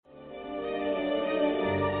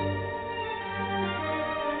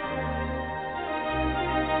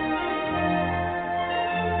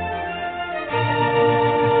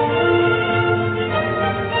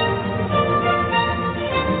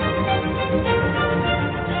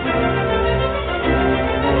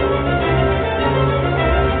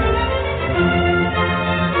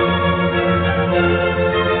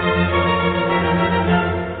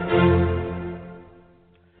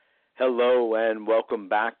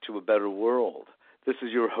back to A Better World. This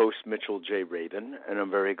is your host, Mitchell J. Rabin, and I'm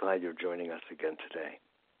very glad you're joining us again today.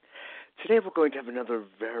 Today we're going to have another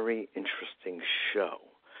very interesting show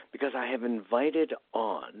because I have invited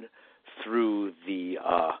on, through the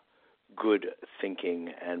good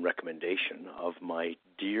thinking and recommendation of my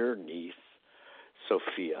dear niece,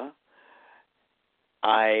 Sophia,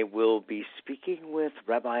 I will be speaking with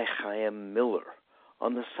Rabbi Chaim Miller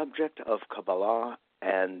on the subject of Kabballah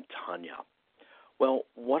and Tanya. Well,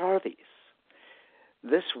 what are these?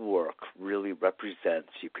 This work really represents,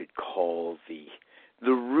 you could call,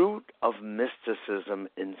 the root of mysticism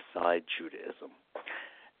inside Judaism.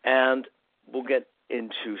 And we'll get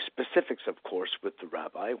into specifics, of course, with the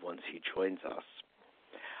rabbi once he joins us.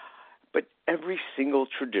 But every single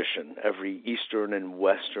tradition, every Eastern and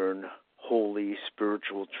Western holy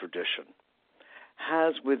spiritual tradition,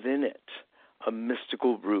 has within it a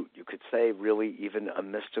mystical root, you could say really even a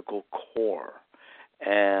mystical core,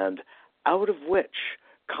 and out of which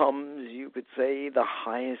comes, you could say, the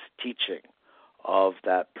highest teaching of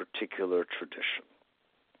that particular tradition.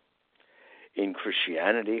 In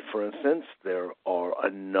Christianity, for instance, there are a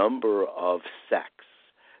number of sects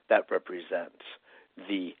that represent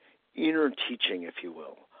the inner teaching, if you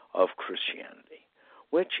will, of Christianity,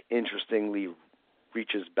 which interestingly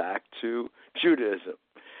reaches back to Judaism.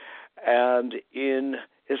 And in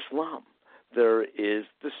Islam, there is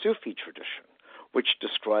the Sufi tradition, which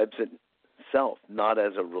describes itself not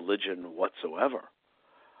as a religion whatsoever,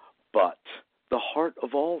 but the heart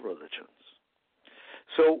of all religions.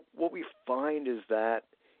 So what we find is that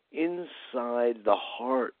inside the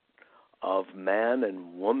heart of man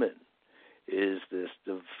and woman is this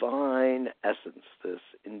divine essence, this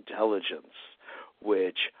intelligence,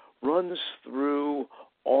 which runs through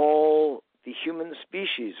all the human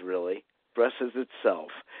species, really, expresses itself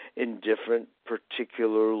in different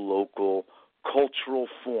particular local cultural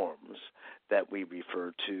forms that we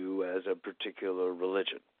refer to as a particular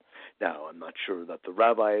religion. Now, I'm not sure that the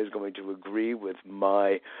rabbi is going to agree with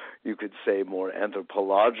my, you could say, more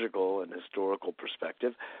anthropological and historical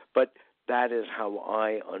perspective, but that is how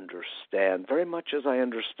I understand, very much as I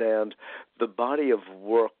understand the body of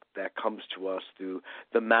work that comes to us through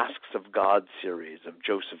the Masks of God series of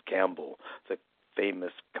Joseph Campbell, the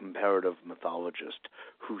famous comparative mythologist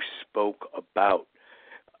who spoke about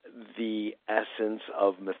the essence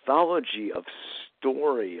of mythology, of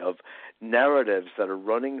story, of narratives that are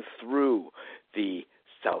running through the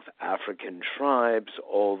South African tribes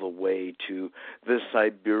all the way to the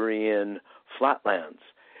Siberian flatlands.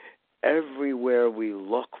 Everywhere we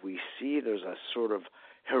look, we see there's a sort of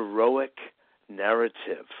heroic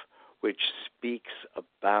narrative which speaks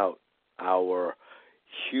about our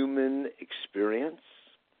human experience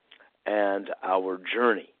and our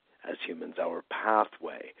journey as humans, our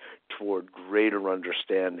pathway toward greater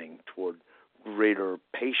understanding, toward greater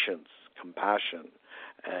patience, compassion,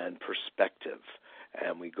 and perspective.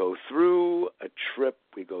 And we go through a trip,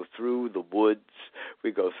 we go through the woods,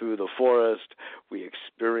 we go through the forest, we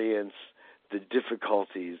experience the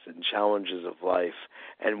difficulties and challenges of life,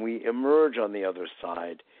 and we emerge on the other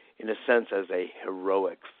side, in a sense, as a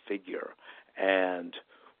heroic figure. And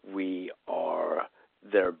we are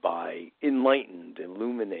thereby enlightened,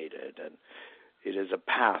 illuminated, and it is a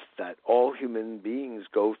path that all human beings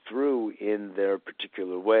go through in their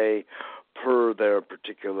particular way, per their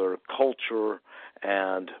particular culture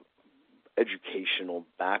and educational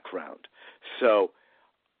background. So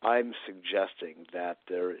I'm suggesting that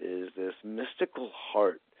there is this mystical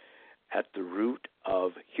heart at the root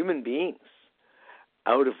of human beings,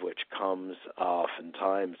 out of which comes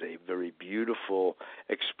oftentimes a very beautiful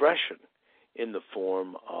expression in the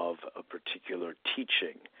form of a particular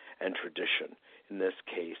teaching and tradition, in this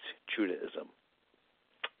case, Judaism.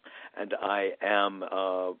 And I am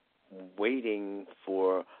waiting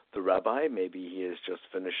for the rabbi. Maybe he is just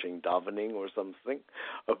finishing davening or something,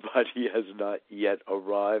 but he has not yet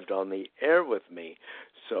arrived on the air with me.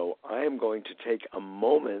 So I am going to take a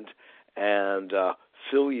moment and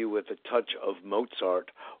fill you with a touch of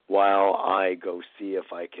Mozart while I go see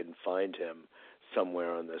if I can find him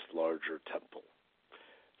somewhere in this larger temple.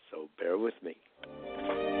 So bear with me.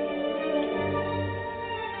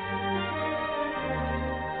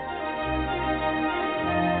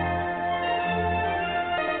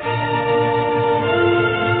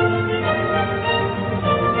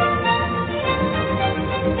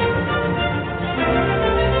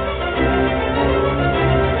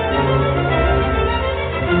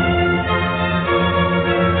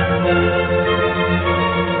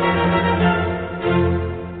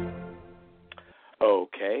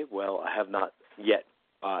 Okay, well, I have not yet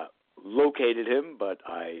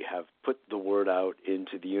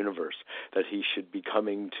into the universe that he should be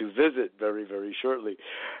coming to visit very, very shortly.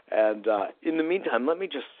 And in the meantime, let me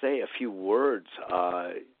just say a few words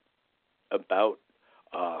about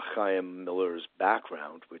Chaim Miller's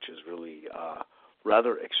background, which is really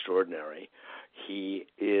rather extraordinary. He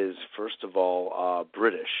is, first of all,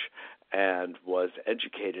 British and was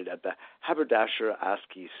educated at the Haberdasher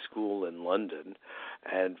Askey School in London,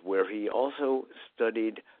 and where he also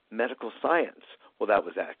studied medical science. Well, that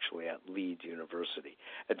was actually at Leeds University.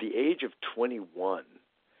 At the age of 21,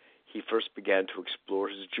 he first began to explore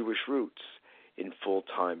his Jewish roots in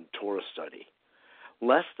full-time Torah study.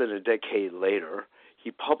 Less than a decade later,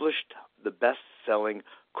 he published the best-selling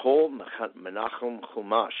Kol Menachem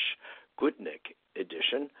Chumash Gutnik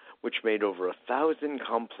edition, which made over 1,000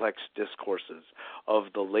 complex discourses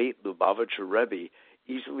of the late Lubavitcher Rebbe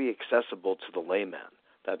easily accessible to the layman.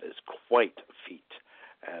 That is quite a feat.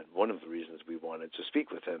 And one of the reasons we wanted to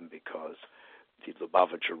speak with him, because the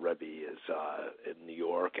Lubavitcher Rebbe is in New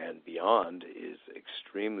York and beyond, is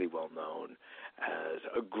extremely well known as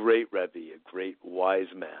a great Rebbe, a great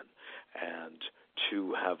wise man. And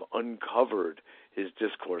to have uncovered his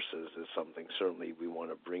discourses is something certainly we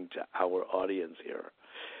want to bring to our audience here.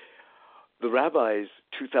 The Rabbi's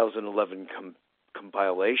 2011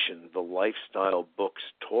 compilation, The Lifestyle Books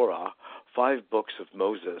Torah, 5 Books of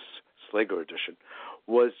Moses, Slager edition,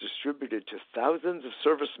 was distributed to thousands of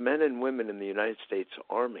servicemen and women in the United States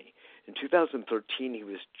Army. In 2013, he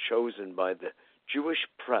was chosen by the Jewish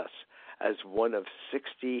press as one of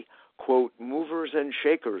 60, quote, movers and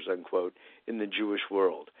shakers, unquote, in the Jewish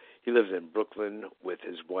world. He lives in Brooklyn with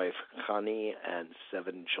his wife, Chani, and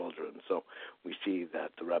 7 children. So we see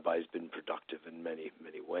that the Rabbi's been productive in many,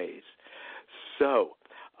 many ways. So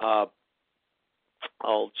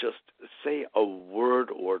I'll just say a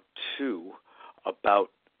word or two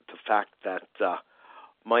about the fact that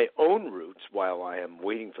my own roots, while I am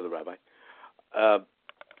waiting for the Rabbi,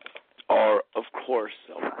 are, of course,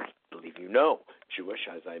 I believe you know, Jewish,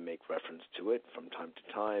 as I make reference to it from time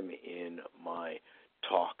to time in my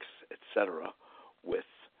talks, etc., with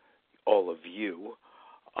all of you.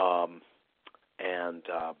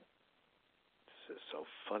 This is so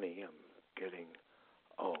funny. I'm getting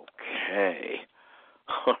okay.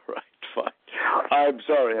 All right, fine. I'm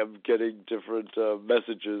sorry. I'm getting different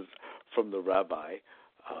messages from the Rabbi.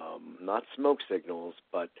 Not smoke signals,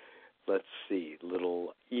 but let's see,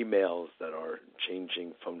 little emails that are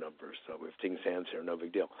changing phone numbers. So if things hands here, no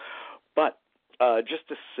big deal. But just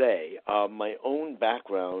to say, my own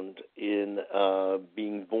background in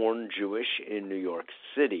being born Jewish in New York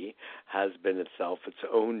City has been itself its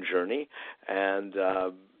own journey, and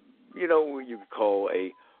you could call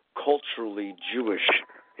a culturally Jewish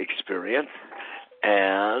experience.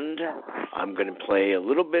 And I'm going to play a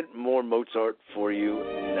little bit more Mozart for you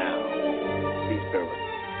now. Please bear with me.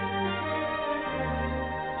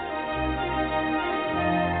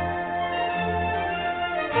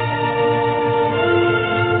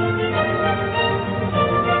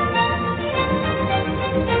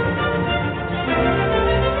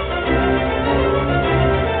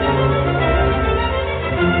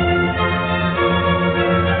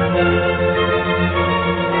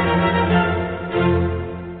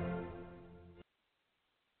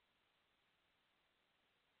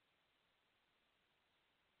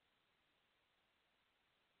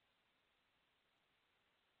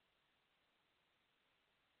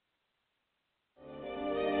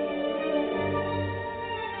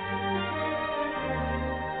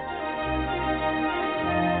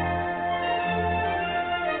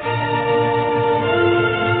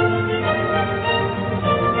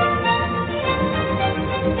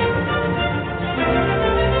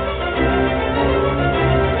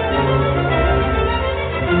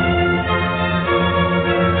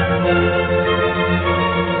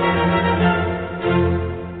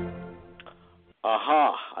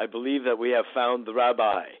 I believe that we have found the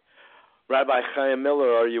Rabbi. Rabbi Chaim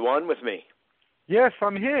Miller, are you on with me? Yes,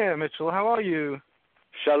 I'm here, Mitchell. How are you?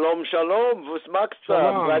 Shalom, shalom. Vos maksa.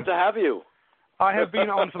 I'm glad to have you. I have been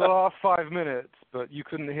on for the last 5 minutes, but you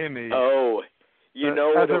couldn't hear me. Oh, you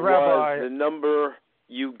know what it Rabbi, was? The number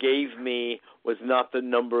you gave me was not the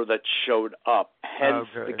number that showed up, hence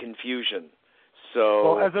the confusion.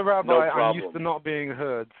 So, well, as a rabbi, no I'm used to not being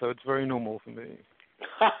heard, so it's very normal for me.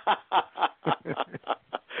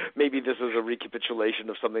 Maybe this is a recapitulation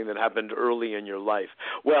of something that happened early in your life.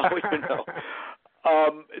 Well,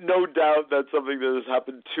 no doubt that's something that has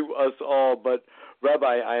happened to us all. But,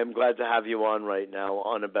 Rabbi, I am glad to have you on right now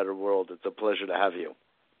on A Better World. It's a pleasure to have you.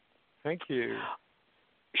 Thank you.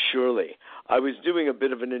 Surely. I was doing a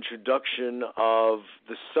bit of an introduction of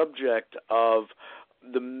the subject of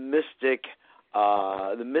the mystic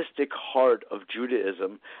the mystic heart of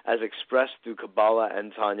Judaism as expressed through Kabbalah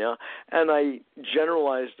and Tanya, and I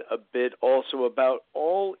generalized a bit also about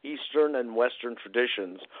all Eastern and Western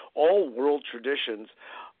traditions, all world traditions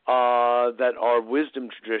that are wisdom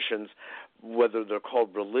traditions, whether they're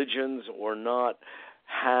called religions or not,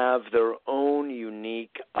 have their own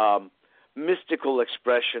unique mystical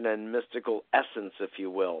expression and mystical essence, if you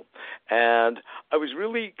will. And I was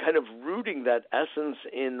really kind of rooting that essence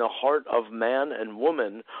in the heart of man and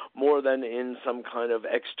woman more than in some kind of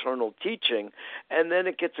external teaching. And then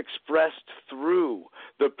it gets expressed through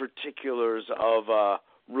the particulars of a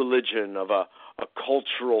religion, of a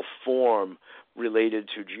cultural form related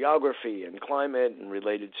to geography and climate and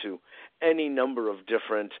related to any number of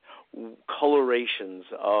different colorations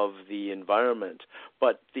of the environment.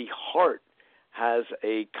 But the heart has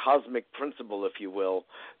a cosmic principle, if you will,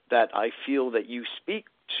 that I feel that you speak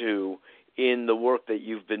to in the work that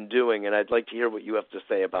you've been doing, and I'd like to hear what you have to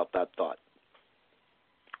say about that thought.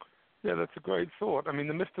 Yeah, that's a great thought. I mean,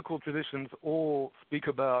 the mystical traditions all speak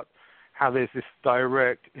about how there's this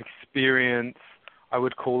direct experience, I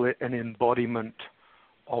would call it an embodiment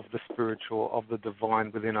of the spiritual, of the divine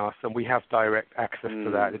within us, and we have direct access to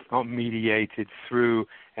that. It's not mediated through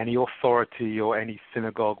any authority or any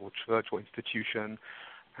synagogue or church or institution,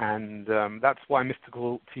 and that's why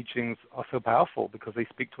mystical teachings are so powerful, because they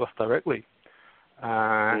speak to us directly.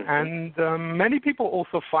 And many people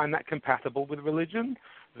also find that compatible with religion,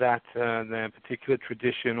 that their particular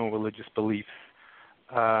tradition or religious beliefs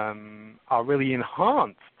are really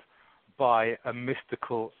enhanced by a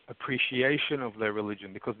mystical appreciation of their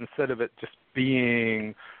religion, because instead of it just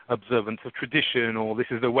being observance of tradition or this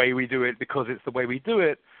is the way we do it because it's the way we do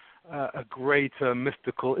it, a greater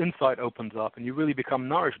mystical insight opens up and you really become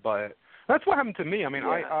nourished by it. That's what happened to me. I mean,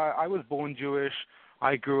 I was born Jewish.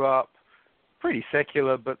 I grew up pretty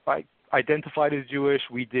secular, but I identified as Jewish.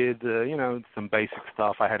 We did, some basic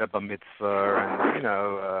stuff. I had a bar mitzvah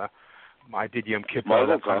and, I did Yom Kippur, all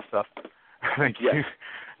that kind of stuff. Thank you.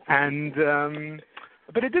 And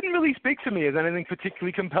but it didn't really speak to me as anything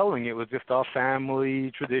particularly compelling. It was just our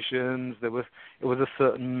family traditions. It was a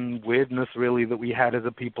certain weirdness really that we had as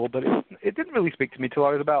a people, but it didn't really speak to me till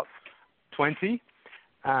I was about 20,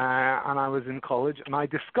 and I was in college, and I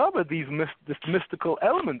discovered this mystical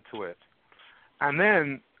element to it, and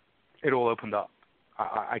then it all opened up.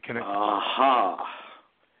 I connected. Aha.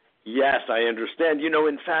 Yes, I understand.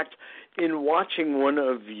 In fact, in watching one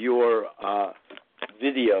of your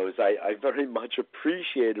videos, I very much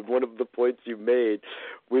appreciated one of the points you made,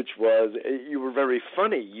 which was, you were very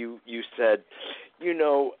funny. You said,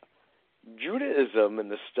 Judaism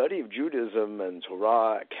and the study of Judaism and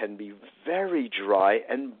Torah can be very dry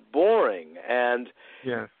and boring. And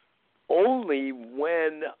only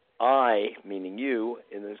when I, meaning you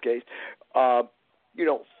in this case,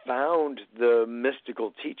 found the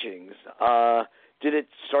mystical teachings, did it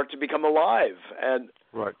start to become alive. And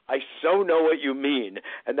right. I so know what you mean,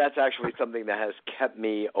 and that's actually something that has kept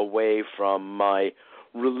me away from my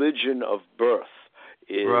religion of birth,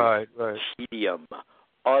 is tedium,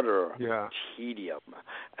 utter tedium,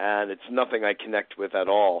 and it's nothing I connect with at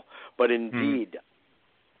all. But indeed,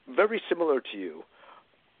 very similar to you,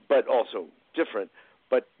 but also different.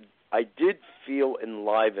 But I did feel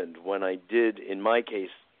enlivened when I did, in my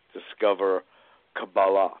case, discover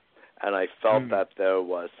Kabbalah. And I felt that there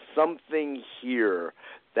was something here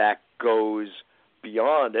that goes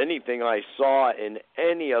beyond anything I saw in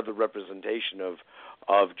any other representation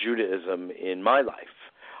of Judaism in my life.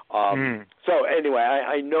 So anyway,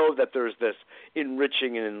 I know that there's this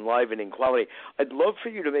enriching and enlivening quality. I'd love for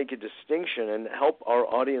you to make a distinction and help our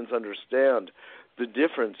audience understand the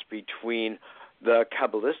difference between the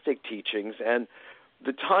Kabbalistic teachings and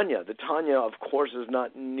the Tanya. The Tanya, of course, is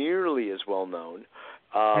not nearly as well known.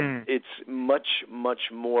 It's much,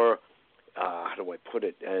 much more, how do I put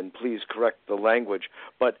it, and please correct the language,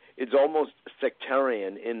 but it's almost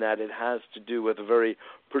sectarian in that it has to do with a very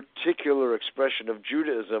particular expression of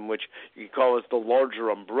Judaism, which you call as the larger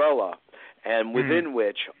umbrella, and within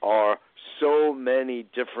which are so many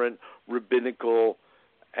different rabbinical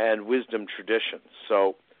and wisdom traditions.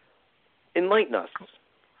 So enlighten us.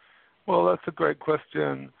 Well, that's a great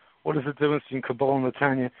question. What is the difference between Kabbalah and the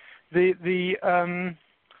Tanya?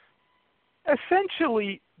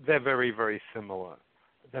 Essentially, they're very, very similar.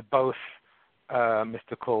 They're both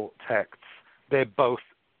mystical texts. They're both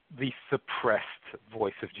the suppressed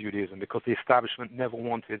voice of Judaism, because the establishment never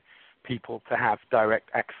wanted people to have direct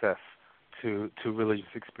access to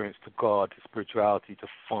religious experience, to God, to spirituality, to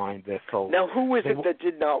find their soul. Now, who is it that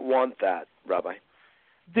did not want that, Rabbi?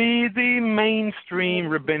 The mainstream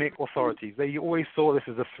rabbinic authorities. They always saw this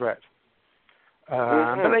as a threat.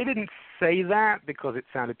 But they didn't say that because it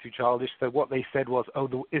sounded too childish. So what they said was,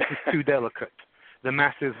 this is too delicate. The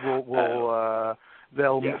masses they'll,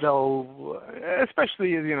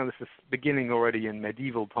 especially, this is beginning already in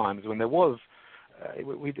medieval times when there was,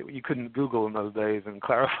 you couldn't Google in those days and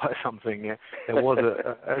clarify something. There was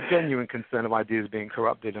a genuine concern of ideas being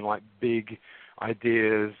corrupted, and like big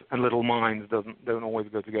ideas and little minds don't always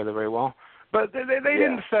go together very well. But they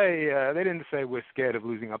didn't say we're scared of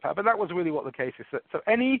losing our power. But that was really what the case is. So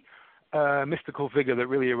any mystical figure that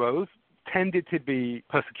really arose tended to be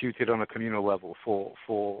persecuted on a communal level for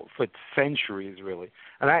centuries, really.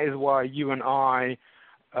 And that is why you and I,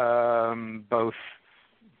 both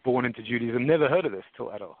born into Judaism, never heard of this till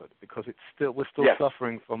adulthood, because we're still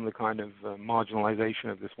suffering from the kind of marginalization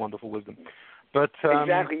of this wonderful wisdom. But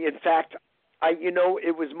exactly. In fact,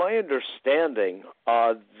 it was my understanding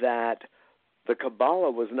that the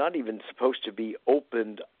Kabbalah was not even supposed to be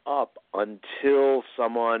opened up until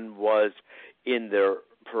someone was in their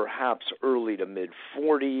perhaps early to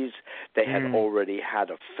mid-40s. They had already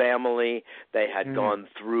had a family. They had gone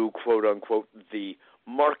through, quote-unquote, the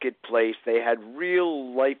marketplace. They had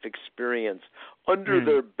real life experience under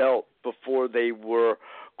their belt before they were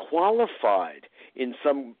qualified in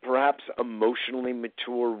some perhaps emotionally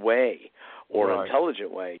mature way or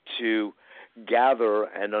intelligent way to gather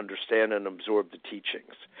and understand and absorb the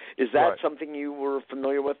teachings. Is that something you were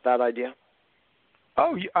familiar with, that idea?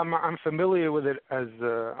 Oh, I'm familiar with it as,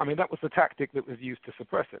 that was the tactic that was used to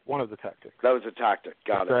suppress it, one of the tactics. That was a tactic,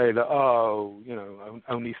 got it. Say that,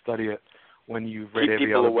 only study it when you've read Keep every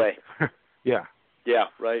people other away. Yeah. Yeah,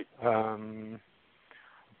 right.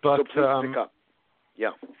 But so please pick up.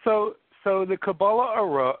 Yeah. So the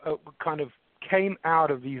Kabbalah kind of came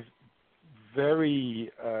out of these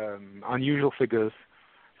very unusual figures,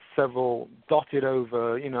 several dotted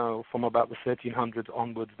over, from about the 1300s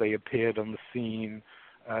onwards. They appeared on the scene,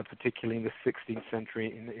 particularly in the 16th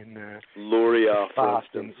century in Luria, for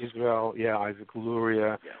instance. In Israel. Yeah, Isaac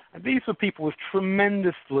Luria. Yeah. And these were people with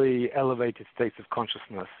tremendously elevated states of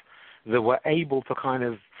consciousness that were able to kind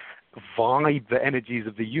of vibe the energies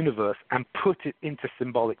of the universe and put it into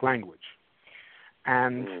symbolic language.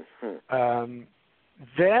 And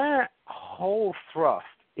their whole thrust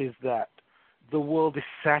is that the world is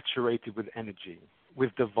saturated with energy,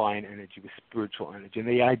 with divine energy, with spiritual energy, and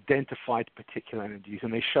they identified particular energies,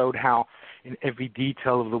 and they showed how in every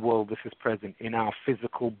detail of the world this is present, in our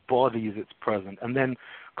physical bodies it's present, and then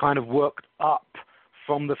kind of worked up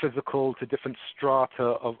from the physical to different strata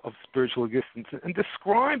of spiritual existence, and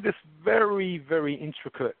described this very, very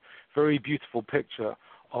intricate, very beautiful picture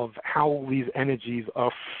of how these energies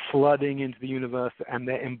are flooding into the universe and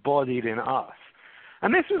they're embodied in us.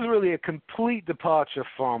 And this was really a complete departure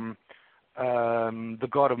from the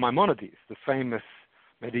god of Maimonides, the famous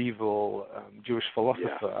medieval Jewish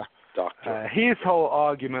philosopher. Doctor. His whole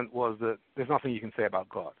argument was that there's nothing you can say about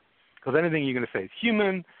God, because anything you're going to say is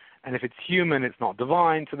human, and if it's human, it's not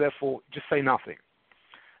divine, so therefore just say nothing.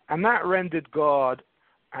 And that rendered God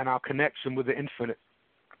and our connection with the infinite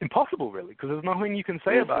impossible, really, because there's nothing you can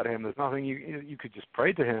say about him. There's nothing you could just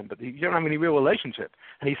pray to him, but you don't have any real relationship,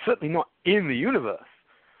 and he's certainly not in the universe.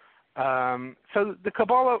 So the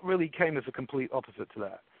Kabbalah really came as a complete opposite to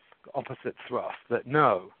that, opposite thrust, that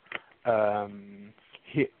no,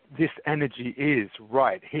 this energy is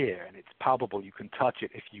right here, and it's palpable. You can touch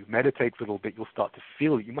it. If you meditate for a little bit, you'll start to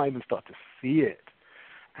feel it. You might even start to see it.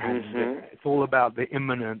 And it's all about the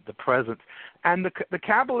immanent, the present. And the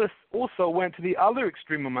Kabbalists also went to the other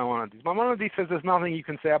extreme of Maimonides. Maimonides says there's nothing you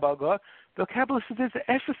can say about God. The Kabbalist says there's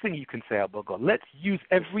everything you can say about God. Let's use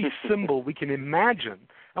every symbol we can imagine.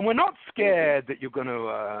 And we're not scared that you're going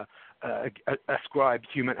to ascribe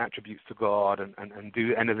human attributes to God and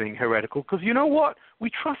do anything heretical, because you know what? We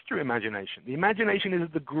trust your imagination. The imagination is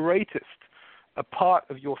the greatest a part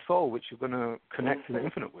of your soul which you're going to connect to the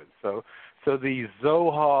infinite with. So the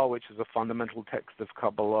Zohar, which is a fundamental text of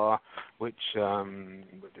Kabbalah, which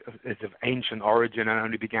is of ancient origin and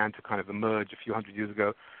only began to kind of emerge a few hundred years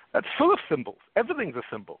ago, that's full of symbols. Everything's a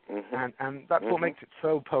symbol. And that's what makes it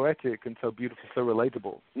so poetic and so beautiful, so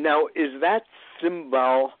relatable. Now, is that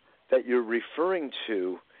symbol that you're referring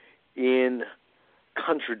to in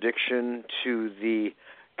contradiction to the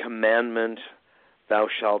commandment, thou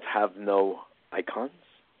shalt have no icons?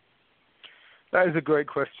 That is a great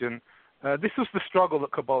question. This was the struggle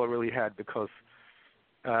that Kabbalah really had, because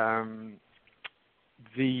when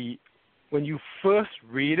you first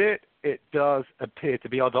read it, it does appear to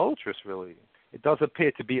be idolatrous, really. It does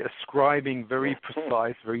appear to be ascribing very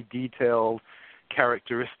precise, very detailed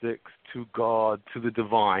characteristics to God, to the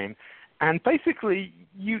divine, And basically,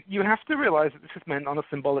 you have to realize that this is meant on a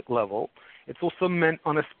symbolic level. It's also meant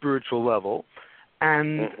on a spiritual level.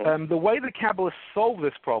 And the way the Kabbalists solve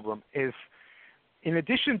this problem is, in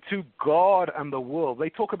addition to God and the world, they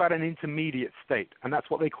talk about an intermediate state, and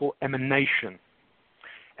that's what they call emanation.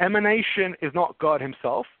 Emanation is not God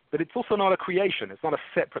himself, but it's also not a creation. It's not a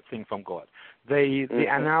separate thing from God. The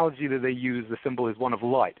analogy that they use, the symbol, is one of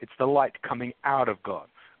light. It's the light coming out of God.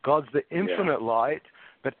 God's the infinite light,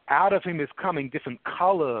 but out of him is coming different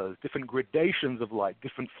colors, different gradations of light,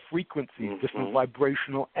 different frequencies, different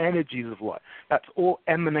vibrational energies of light. That's all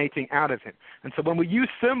emanating out of him. And so when we use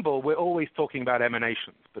symbol, we're always talking about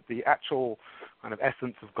emanations, but the actual kind of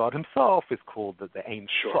essence of God himself is called the Ein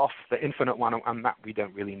Sof, the infinite one, and that we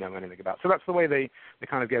don't really know anything about. So that's the way they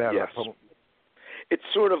kind of get out of that problem. It's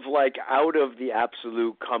sort of like out of the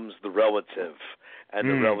absolute comes the relative, and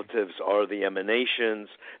the relatives are the emanations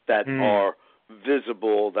that are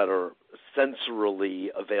visible, that are sensorily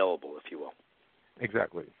available, if you will.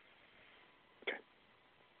 Exactly. Okay.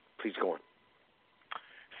 Please go on.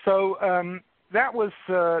 So that was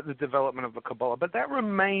the development of the Kabbalah, but that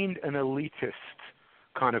remained an elitist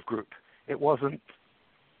kind of group. It wasn't,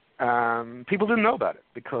 people didn't know about it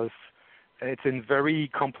because it's in very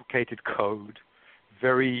complicated code,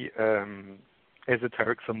 very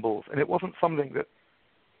esoteric symbols, and it wasn't something that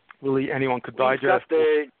really anyone could digest. You've got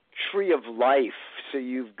the tree of life, so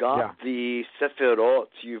you've got the Sefirot,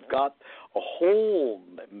 you've got a whole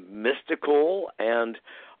mystical and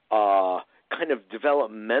kind of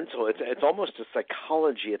developmental, it's almost a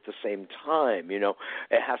psychology at the same time, you know.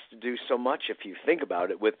 It has to do so much, if you think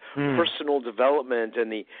about it, with personal development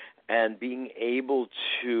and being able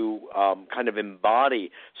to kind of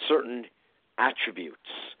embody certain attributes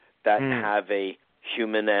that have a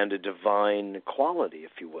human and a divine quality,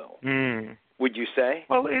 if you will. Would you say?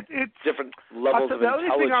 Well, it's different levels of intelligence.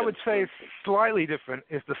 The only thing I would say is slightly different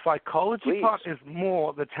is the psychology part is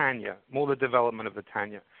more the Tanya, more the development of the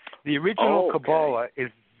Tanya. The original Kabbalah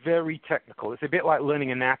is very technical. It's a bit like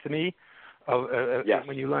learning anatomy.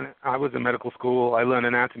 When you learn, I was in medical school. I learned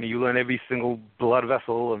anatomy. You learn every single blood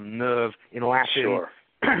vessel and nerve in Latin. Sure.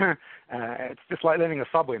 It's just like learning a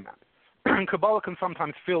subway map. Kabbalah can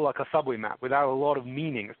sometimes feel like a subway map without a lot of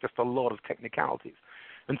meaning. It's just a lot of technicalities.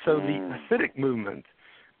 And so the Hasidic movement,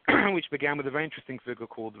 which began with a very interesting figure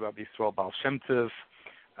called Rabbi Baal Shem Tov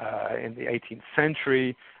in the 18th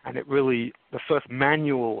century, and it really, the first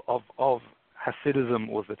manual of Hasidism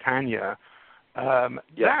was the Tanya.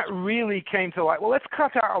 That really came to like, well, let's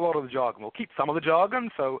cut out a lot of the jargon. We'll keep some of the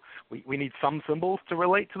jargon, so we need some symbols to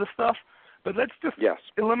relate to the stuff. But let's just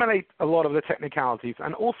eliminate a lot of the technicalities,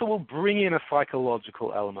 and also we'll bring in a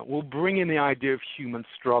psychological element. We'll bring in the idea of human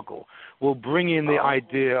struggle. We'll bring in the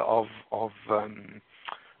idea of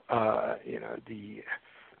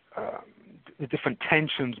the different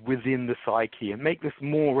tensions within the psyche, and make this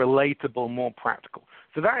more relatable, more practical.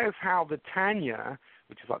 So that is how the Tanya,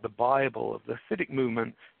 which is like the Bible of the Hasidic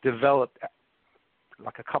movement, developed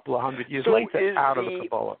like a couple of hundred years later out of the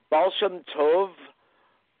Kabbalah. Baal Shem Tov,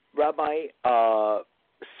 Rabbi,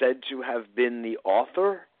 said to have been the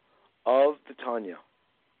author of the Tanya?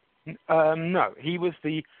 No, he was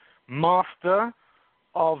the master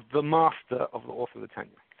of the master of the author of the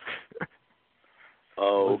Tanya.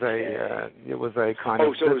 It was a kind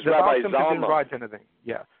of... so it was Rabbi Zalman. Didn't write anything.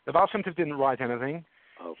 Yeah, the Baal Shem Tov didn't write anything.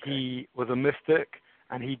 Okay. He was a mystic,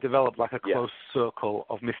 and he developed like a close circle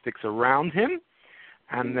of mystics around him.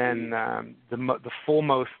 And then the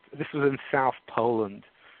foremost... This was in South Poland,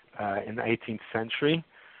 in the 18th century,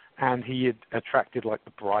 and he had attracted like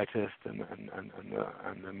the brightest and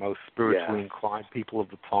the most spiritually inclined people of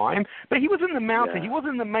the time. But he was in the mountain. Yeah. He was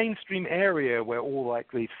in the mainstream area where all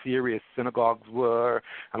like the serious synagogues were,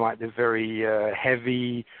 and like the very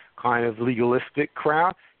heavy kind of legalistic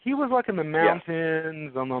crowd. He was like in the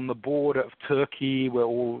mountains and on the border of Turkey, where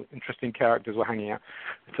all interesting characters were hanging out.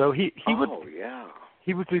 So he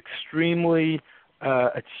was extremely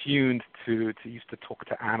attuned to used to talk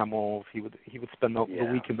to animals. He would spend the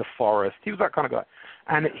week in the forest. He was that kind of guy,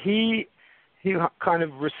 and he kind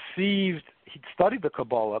of received. He'd studied the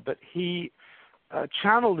Kabbalah, but he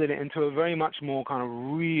channeled it into a very much more kind of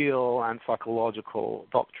real and psychological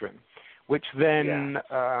doctrine, which then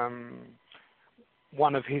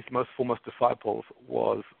one of his most foremost disciples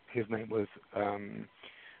was. His name was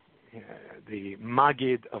the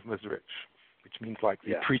Maggid of Mezrich, which means like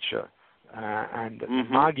the preacher. And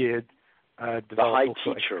Maggid developed the high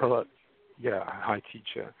also teacher. A high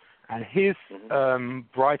teacher. And his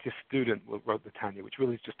brightest student wrote the Tanya, which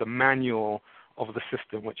really is just a manual of the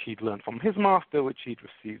system which he'd learned from his master, which he'd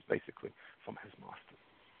received basically from his master,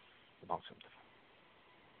 the Baal Shem Tov.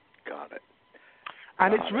 Got it.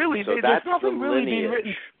 And it's really, so there's that's nothing the really lineage. been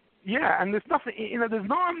written. Yeah, and there's nothing, there's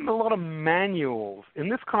not a lot of manuals in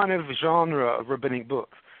this kind of genre of rabbinic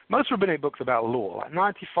books. Most rabbinic books are about law. Like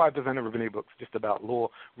 95% of rabbinic books are just about law,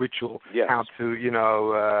 ritual, Yes. how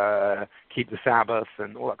to, keep the Sabbath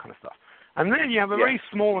and all that kind of stuff. And then you have a very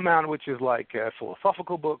small amount which is like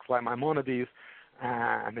philosophical books like Maimonides,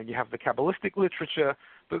 and then you have the Kabbalistic literature,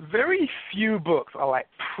 but very few books are like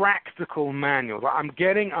practical manuals. Like, I'm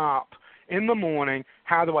getting up in the morning,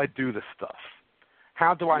 how do I do this stuff?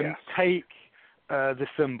 How do I take the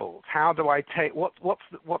symbols? How do I take what's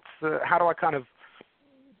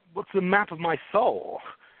the map of my soul?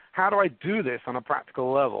 How do I do this on a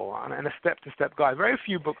practical level and a step-to-step guide? Very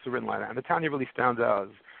few books are written like that, and the Tanya really stands out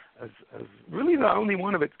as really the only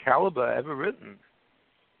one of its caliber ever written.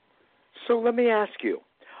 So let me ask you.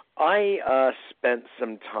 I spent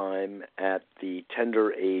some time at the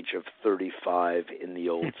tender age of 35 in the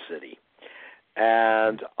Old City.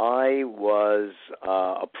 And I was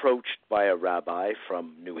approached by a rabbi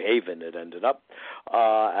from New Haven, it ended up,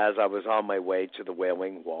 as I was on my way to the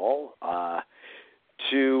Wailing Wall,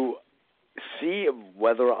 to see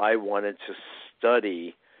whether I wanted to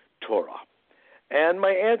study Torah. And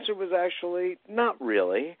my answer was actually not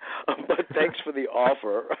really, but thanks for the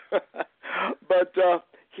offer. But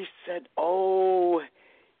he said, oh,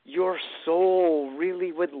 your soul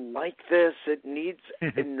really would like this. It needs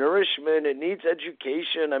nourishment. It needs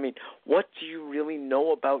education. I mean, what do you really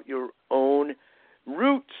know about your own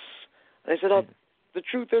roots? And I said, oh, the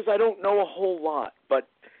truth is I don't know a whole lot, but,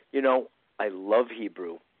 I love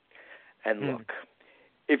Hebrew. And look,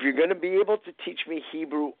 if you're going to be able to teach me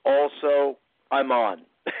Hebrew also, I'm on.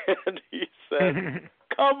 And he said,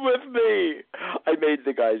 come with me. I made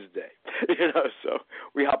the guy's day. So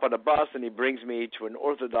we hop on a bus, and he brings me to an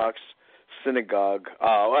Orthodox synagogue,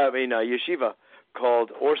 yeshiva,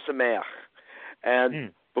 called Or Sameach.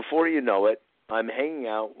 And before you know it, I'm hanging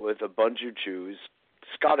out with a bunch of Jews.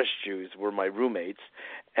 Scottish Jews were my roommates,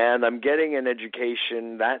 and I'm getting an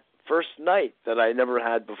education that first night that I never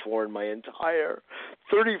had before in my entire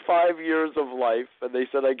 35 years of life. And they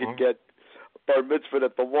said I could get bar mitzvah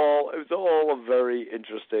at the wall. It was all a very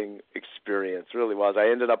interesting experience, really was. I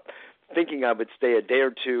ended up thinking I would stay a day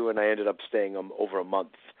or two, and I ended up staying over a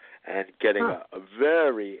month and getting a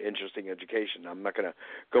very interesting education. I'm not going to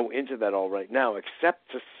go into that all right now,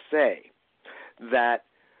 except to say that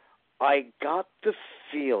I got the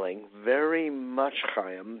feeling very much,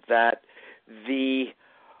 Chaim, that the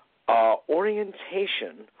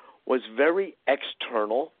orientation was very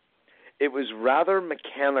external. It was rather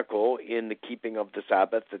mechanical in the keeping of the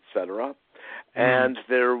Sabbath, etc. And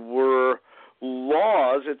there were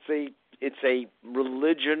laws. It's a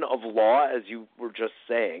religion of law, as you were just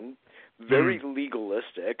saying, very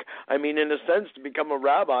legalistic. I mean, in a sense, to become a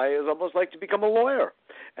rabbi is almost like to become a lawyer.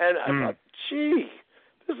 And I thought, gee,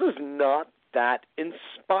 this is not that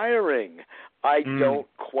inspiring. I don't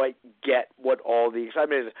quite get what all the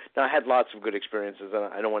excitement is. Now, I had lots of good experiences, and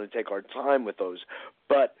I don't want to take our time with those.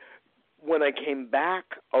 But when I came back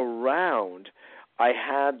around, I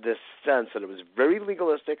had this sense that it was very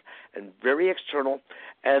legalistic and very external.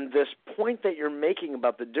 And this point that you're making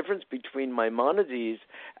about the difference between Maimonides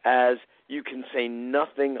as you can say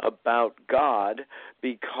nothing about God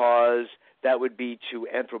because that would be to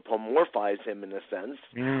anthropomorphize him in a sense.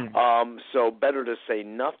 So better to say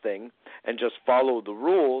nothing and just follow the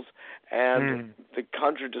rules. And the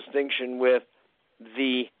contradistinction with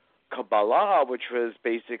the Kabbalah, which was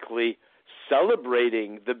basically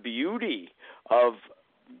celebrating the beauty of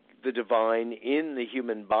the divine in the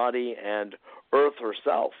human body and Earth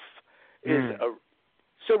herself.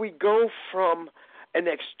 So we go from an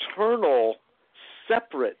external,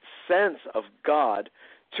 separate sense of God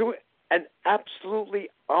to an absolutely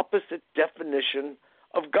opposite definition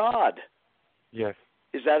of God. Yes.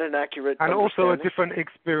 Is that an accurate and understanding? also a different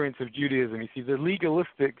experience of Judaism. You see, the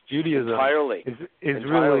legalistic Judaism is Entirely.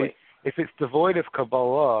 really, if it's devoid of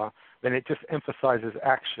Kabbalah, then it just emphasizes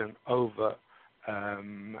action over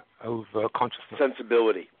consciousness.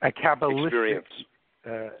 Sensibility. A Kabbalistic experience.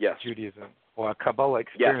 Judaism, or a Kabbalah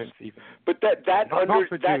experience even. But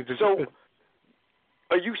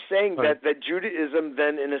are you saying that Judaism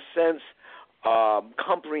then, in a sense,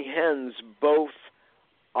 comprehends both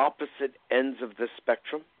opposite ends of the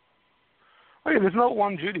spectrum? Oh, yeah, there's not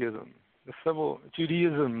one Judaism. There's several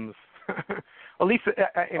Judaisms. At least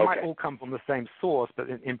it might all come from the same source, but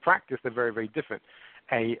in practice they're very, very different.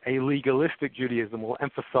 A legalistic Judaism will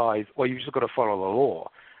emphasize, well, you've just got to follow the law.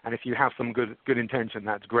 And if you have some good intention,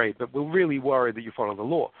 that's great. But we're really worried that you follow the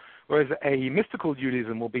law. Whereas a mystical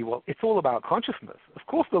Judaism will be, well, it's all about consciousness. Of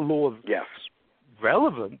course the law is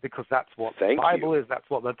relevant because that's what the Bible is, that's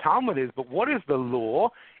what the Talmud is. But what is the law?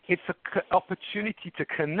 It's an opportunity to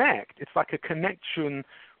connect. It's like a connection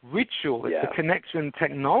ritual. It's a connection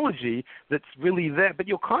technology that's really there. But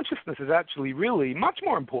your consciousness is actually really much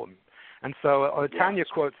more important. And so Tanya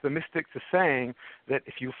quotes the mystics as saying that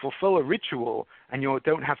if you fulfill a ritual and you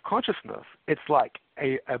don't have consciousness, it's like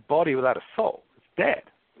a body without a soul. It's dead.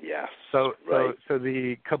 Yes. So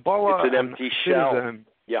the Kabbalah it's an empty shell.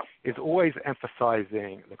 Is always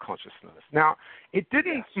emphasizing the consciousness. Now, it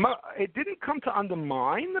didn't come to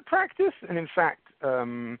undermine the practice, and in fact,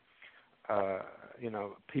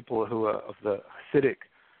 people who are of the Hasidic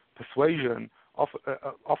persuasion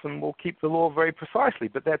often will keep the law very precisely,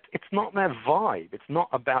 but it's not their vibe. It's not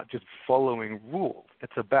about just following rules.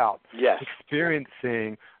 It's about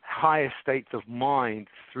experiencing higher states of mind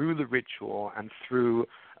through the ritual and through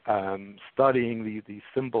studying these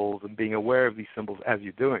symbols and being aware of these symbols as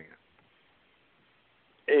you're doing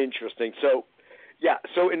it. Interesting. So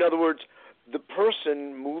in other words, the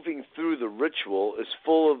person moving through the ritual is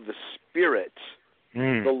full of the spirit,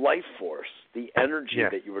 the life force, the energy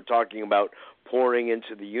that you were talking about pouring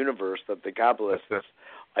into the universe that the Kabbalists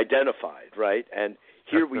identified, right? And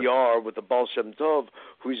here we are with the Baal Shem Tov,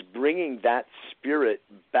 who's bringing that spirit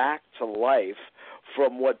back to life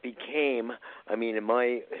from what became, in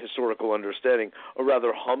my historical understanding, a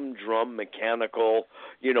rather humdrum, mechanical,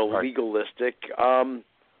 legalistic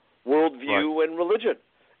worldview and religion.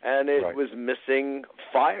 And it was missing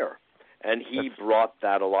fire, and he brought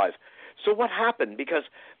that alive. So what happened? Because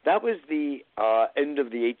that was the end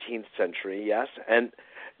of the 18th century, yes, and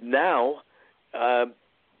now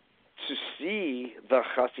to see the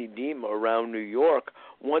Hasidim around New York,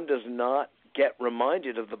 one does not get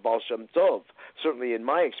reminded of the Baal Shem Tov, certainly in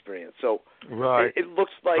my experience. So it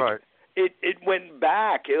looks like it went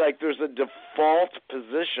back. Like there's a default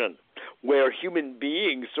position where human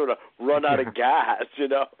beings sort of run out of gas,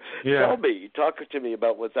 Talk to me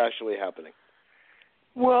about what's actually happening.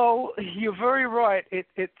 Well, you're very right.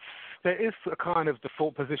 There is a kind of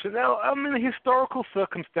default position. Now, the historical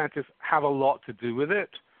circumstances have a lot to do with it.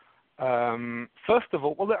 First of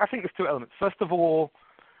all, I think there's two elements. First of all,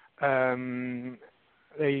 I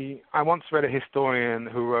once read a historian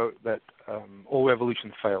who wrote that all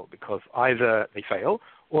revolutions fail because either they fail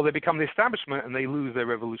or they become the establishment and they lose their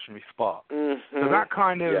revolutionary spark. So that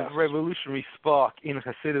kind of revolutionary spark in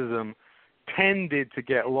Hasidism tended to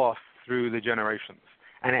get lost through the generations.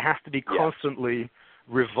 And it has to be constantly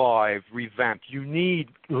revived, revamped. You need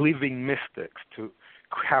living mystics to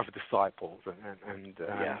have disciples and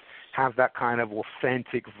have that kind of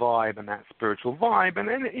authentic vibe and that spiritual vibe. And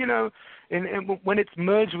then, when it's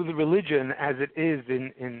merged with the religion, as it is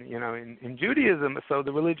in Judaism, so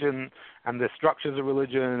the religion and the structures of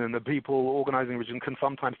religion and the people organizing religion can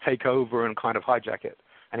sometimes take over and kind of hijack it,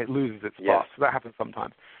 and it loses its spark. So that happens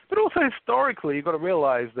sometimes. But also historically, you've got to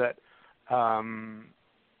realize that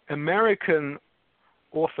American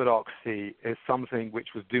orthodoxy is something which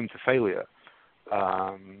was doomed to failure.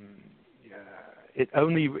 It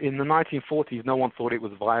only in the 1940s, no one thought it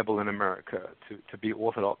was viable in America to be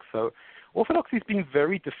Orthodox. So Orthodoxy has been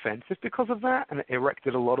very defensive because of that, and it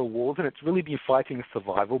erected a lot of walls, and it's really been fighting a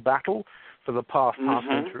survival battle for the past half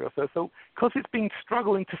century or so. So because it's been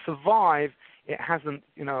struggling to survive, it hasn't,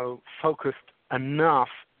 focused enough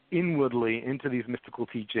inwardly into these mystical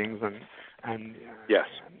teachings, and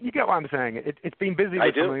you get what I'm saying. It's been busy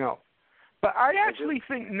with something else. But I actually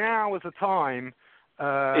think now is a time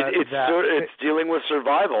it's dealing with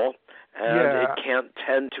survival, and it can't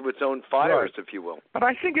tend to its own fires, if you will. But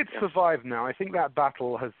I think it's survived now. I think that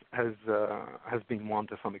battle has been won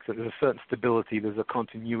to some extent. There's a certain stability. There's a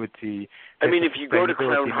continuity. If you go to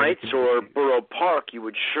Crown Heights or Borough Park, you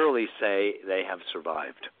would surely say they have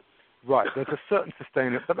survived. Right. There's a certain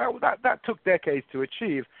sustainability, but that took decades to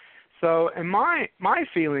achieve. So, and my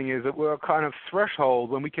feeling is that we're a kind of threshold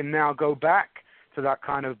when we can now go back to that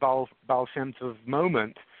kind of Baal Shem Tov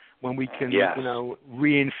moment when we can,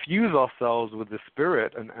 reinfuse ourselves with the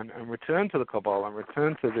spirit and return to the Kabbalah and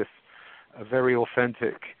return to this very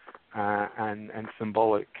authentic and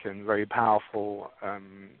symbolic and very powerful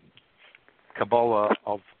Kabbalah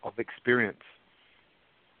of experience.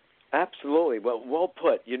 Absolutely. Well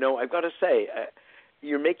put. I've got to say,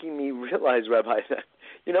 you're making me realize, Rabbi, that,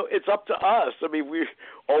 it's up to us. We're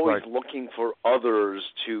always looking for others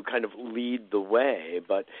to kind of lead the way,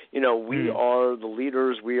 but, we are the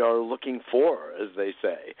leaders we are looking for, as they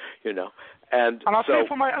say, And I'll say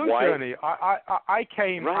for my own journey, I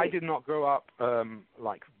came, I did not grow up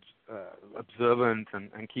observant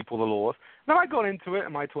and keep all the laws. Then I got into it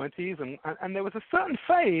in my 20s, and there was a certain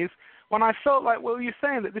phase when I felt like, well, you're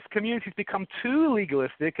saying that this community's become too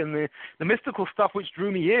legalistic, and the mystical stuff which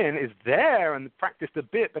drew me in is there and practiced a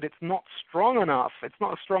bit, but it's not strong enough. It's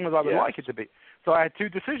not as strong as I would like it to be. So I had two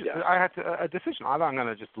decisions. Yes. I had a decision. Either I'm going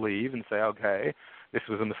to just leave and say, okay, this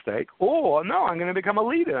was a mistake, or no, I'm going to become a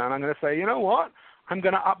leader, and I'm going to say, you know what? I'm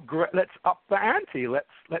going to upgrade. Let's up the ante.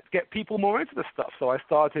 Let's get people more into this stuff. So I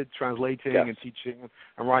started translating and teaching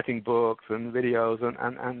and writing books and videos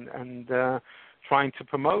and trying to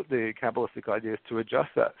promote the Kabbalistic ideas to adjust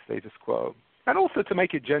that status quo, and also to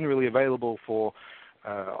make it generally available for.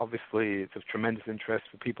 Obviously, it's of tremendous interest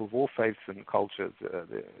for people of all faiths and cultures.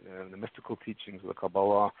 The mystical teachings of the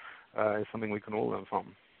Kabbalah is something we can all learn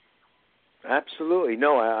from. Absolutely.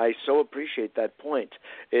 No, I so appreciate that point.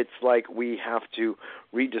 It's like we have to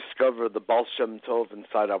rediscover the Baal Shem Tov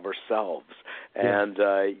inside of ourselves. And,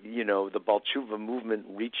 the Baal Tshuva movement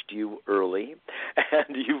reached you early,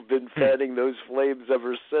 and you've been fanning those flames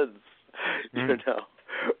ever since,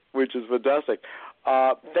 which is fantastic.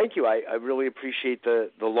 Thank you. I really appreciate the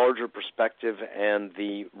larger perspective and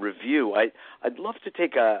the review. I'd love to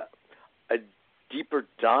take a deeper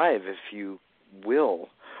dive, if you will,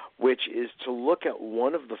 which is to look at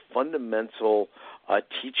one of the fundamental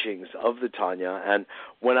teachings of the Tanya. And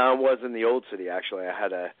when I was in the Old City, actually, I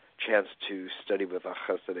had a chance to study with a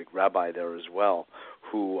Hasidic rabbi there as well,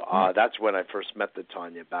 who that's when I first met the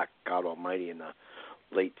Tanya back, God Almighty, in the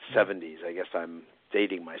late 70s. I guess I'm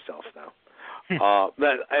dating myself now.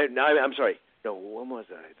 I'm sorry. No, when was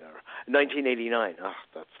I there? 1989. Oh,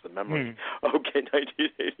 that's the memory. Okay,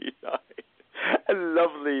 1989. A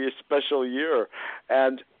lovely, special year.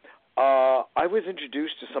 And I was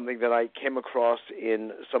introduced to something that I came across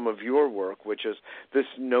in some of your work, which is this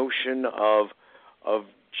notion of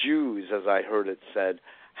Jews, as I heard it said,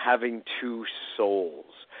 having two souls.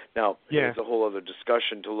 Now, there's a whole other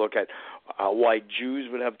discussion to look at why Jews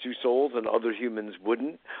would have two souls and other humans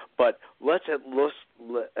wouldn't. But let's at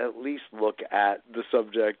least look at the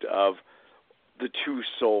subject of the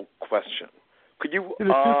two-soul question. Could you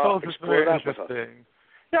explore that with us?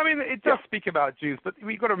 Yeah, I mean, it does speak about Jews, but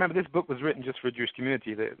we've got to remember this book was written just for a Jewish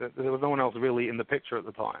community. There was no one else really in the picture at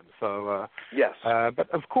the time. So, but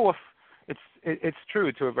of course, it's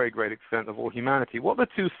true to a very great extent of all humanity. What the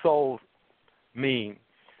two souls mean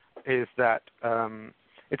is that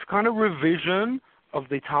it's kind of revision of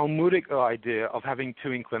the Talmudic idea of having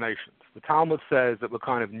two inclinations. The Talmud says that we're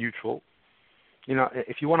kind of neutral. You know,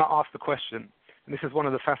 if you want to ask the question, and this is one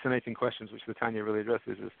of the fascinating questions which the Tanya really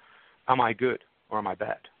addresses, is, am I good or am I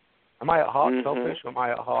bad? Am I at heart selfish or am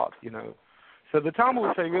I at heart, So the Talmud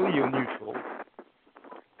would say, really, you're neutral.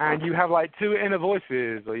 And you have like two inner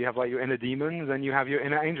voices, or you have like your inner demons and you have your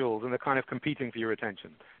inner angels, and they're kind of competing for your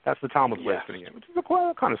attention. That's the Talmud's way of putting it, which is a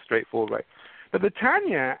quite kind of straightforward way. But the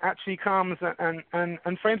Tanya actually comes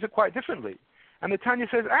and frames it quite differently. And the Tanya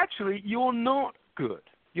says, actually, you're not good.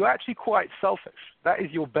 You're actually quite selfish. That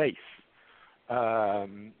is your base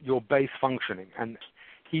functioning. And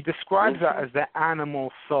he describes that as the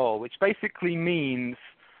animal soul, which basically means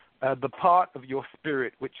the part of your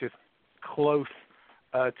spirit which is close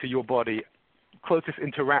to your body, closest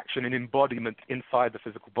interaction and embodiment inside the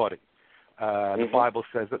physical body. The Bible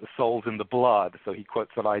says that the soul's in the blood, so he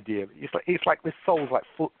quotes that idea. It's like this soul's like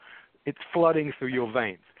it's flooding through your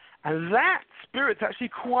veins. And that spirit's actually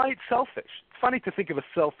quite selfish. It's funny to think of a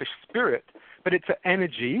selfish spirit, but it's an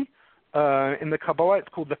energy. In the Kabbalah, it's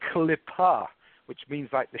called the klippah, which means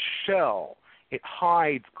like the shell. It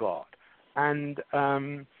hides God. And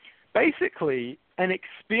basically, an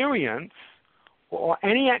experience or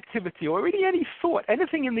any activity or really any thought,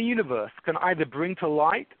 anything in the universe can either bring to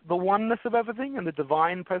light the oneness of everything and the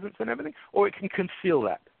divine presence in everything, or it can conceal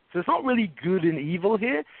that. So it's not really good and evil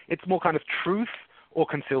here. It's more kind of truth or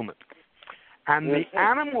concealment. And the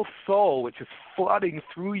animal soul, which is flooding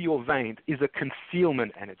through your veins, is a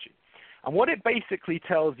concealment energy. And what it basically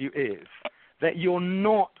tells you is that you're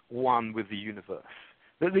not one with the universe,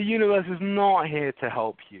 that the universe is not here to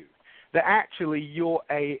help you, that actually you're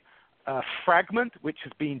a fragment which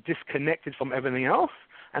has been disconnected from everything else,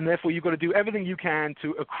 and therefore you've got to do everything you can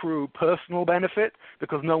to accrue personal benefit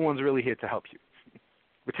because no one's really here to help you,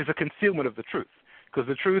 which is a concealment of the truth. Because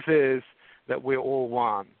the truth is that we're all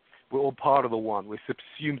one. We're all part of the one. We're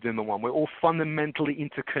subsumed in the one. We're all fundamentally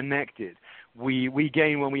interconnected. We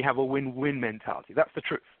gain when we have a win-win mentality. That's the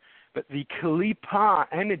truth. But the klippah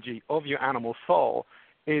energy of your animal soul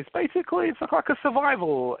is basically, it's like a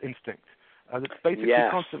survival instinct. That's basically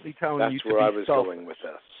constantly telling you to be selfish. That's where I was going with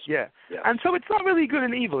this. Yeah. And so it's not really good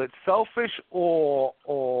and evil. It's selfish or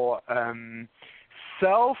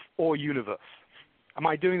self or universe? Am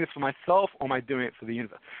I doing this for myself or am I doing it for the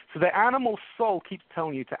universe? So the animal soul keeps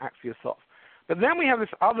telling you to act for yourself. But then we have this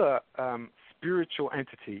other spiritual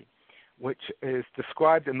entity, which is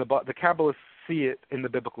described in the Kabbalists see it in the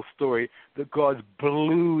biblical story, that God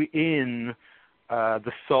blew in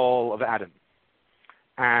the soul of Adam.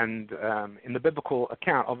 And in the biblical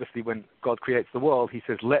account, obviously, when God creates the world, he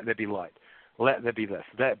says, let there be light, let there be this,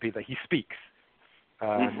 let be that. He speaks.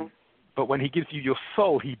 But when he gives you your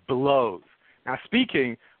soul, he blows. Now,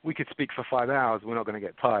 speaking, we could speak for 5 hours. We're not going to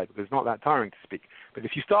get tired because it's not that tiring to speak. But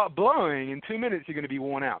if you start blowing, in 2 minutes, you're going to be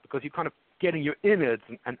worn out because you're kind of getting your innards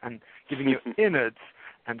and giving your innards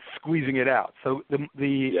and squeezing it out. So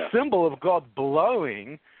the symbol of God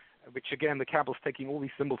blowing, which, again, the Kabbalah's taking all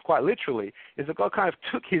these symbols quite literally, is that God kind of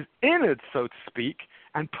took his innards, so to speak,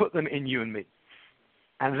 and put them in you and me.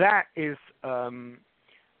 And that is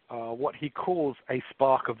what he calls a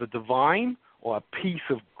spark of the divine, or a piece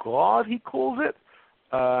of God, he calls it,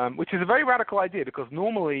 which is a very radical idea because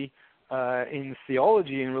normally in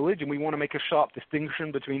theology and religion we want to make a sharp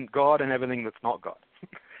distinction between God and everything that's not God.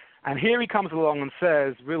 And here he comes along and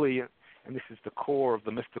says, really, and this is the core of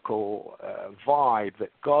the mystical vibe,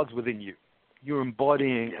 that God's within you. You're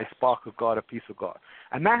embodying a spark of God, a piece of God.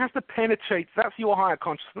 And that has to penetrate, that's your higher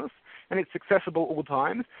consciousness, and it's accessible all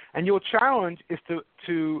times. And your challenge is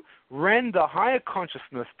to render higher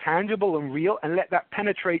consciousness tangible and real and let that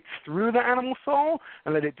penetrate through the animal soul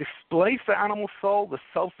and let it displace the animal soul, the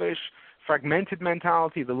selfish, fragmented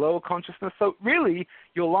mentality, the lower consciousness. So really,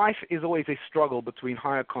 your life is always a struggle between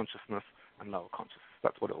higher consciousness and lower consciousness.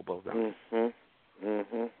 That's what it all boils down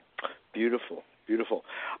to. Beautiful. Beautiful.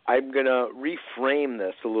 I'm going to reframe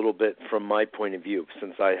this a little bit from my point of view,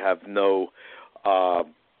 since I have no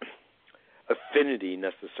affinity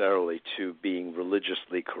necessarily to being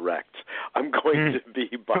religiously correct. I'm going to be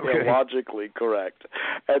biologically correct,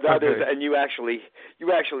 and that is, and you actually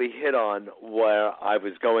hit on where I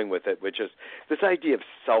was going with it, which is this idea of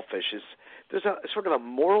selfish. There's a sort of a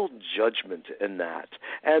moral judgment in that,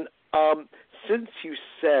 and since you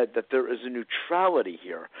said that there is a neutrality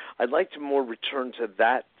here, I'd like to more return to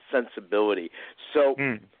that sensibility. So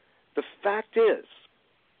the fact is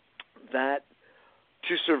that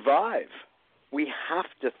to survive, we have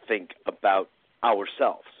to think about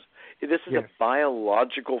ourselves. This is a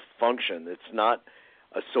biological function. It's not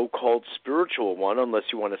a so-called spiritual one, unless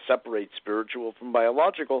you want to separate spiritual from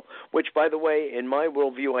biological, which, by the way, in my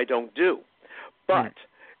worldview, I don't do. But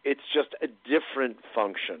it's just a different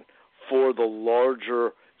function for the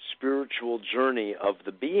larger spiritual journey of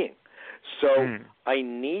the being. So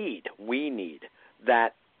we need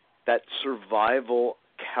that survival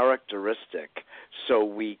characteristic so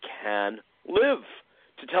we can live,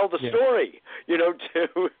 to tell the story,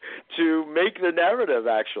 to make the narrative,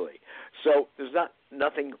 actually. So there's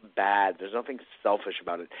nothing bad, there's nothing selfish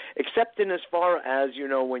about it, except in as far as,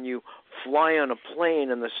 when you fly on a plane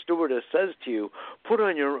and the stewardess says to you, put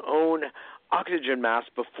on your own oxygen mask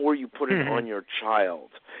before you put it on your child.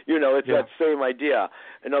 It's that same idea.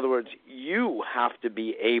 In other words, you have to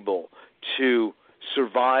be able to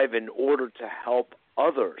survive in order to help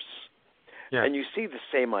others. And you see the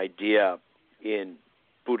same idea in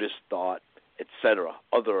Buddhist thought, etc.,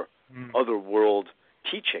 other world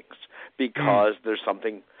teachings, because there's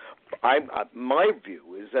something. My view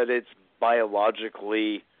is that it's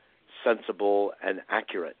biologically sensible and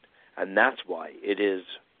accurate, and that's why it is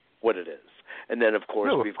what it is. And then, of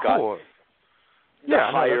course, we've got the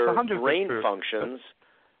higher brain functions,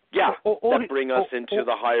 that bring us into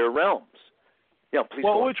the higher realms. Yeah, please.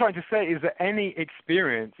 Well, what we're trying to say is that any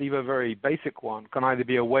experience, even a very basic one, can either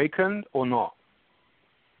be awakened or not.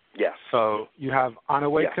 Yes. So you have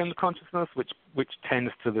unawakened consciousness, which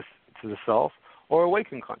tends to the self, or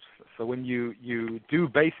awakened consciousness. So when you do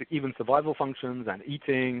basic, even survival functions and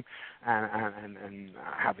eating and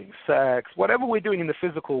having sex, whatever we're doing in the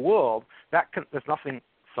physical world, there's nothing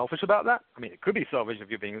selfish about that. I mean, it could be selfish if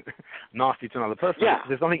you're being nasty to another person. Yeah,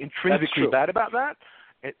 there's nothing intrinsically bad about that.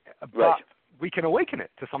 But we can awaken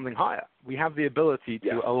it to something higher. We have the ability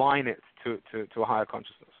to align it to a higher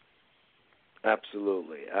consciousness.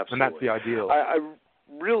 Absolutely. And that's the ideal. I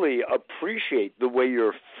really appreciate the way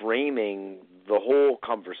you're framing the whole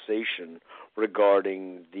conversation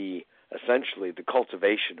regarding essentially the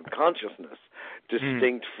cultivation of consciousness,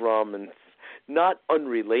 distinct from, and not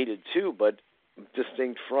unrelated to, but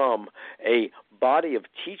distinct from a body of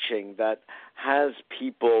teaching that has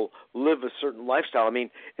people live a certain lifestyle. I mean,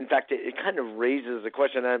 in fact, it kind of raises the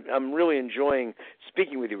question. I'm really enjoying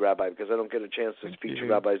speaking with you, Rabbi, because I don't get a chance to speak to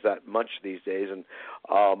rabbis that much these days, and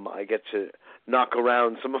I get to knock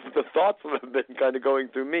around some of the thoughts that have been kind of going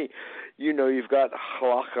through me. You've got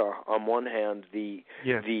halakha on one hand, the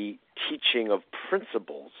teaching of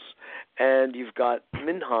principles, and you've got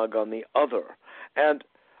minhag on the other. And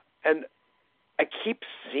I keep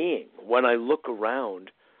seeing, when I look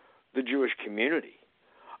around the Jewish community,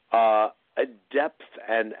 a depth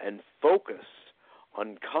and focus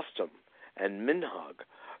on custom and minhag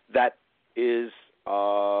that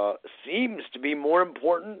seems to be more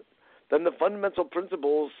important than the fundamental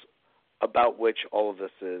principles about which all of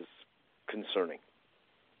this is concerning.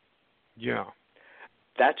 Yeah.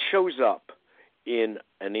 That shows up in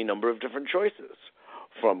any number of different choices,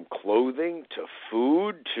 from clothing to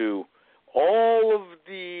food to all of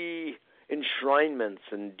the enshrinements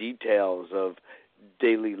and details of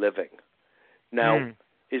daily living. Now,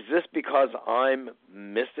 is this because I'm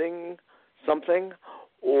missing something,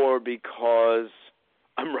 or because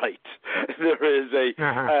I'm right? There is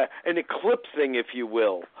an eclipsing, if you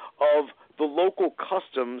will, of the local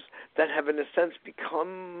customs that have, in a sense,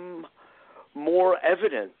 become more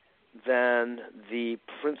evident than the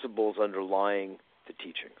principles underlying the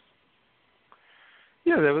teachings.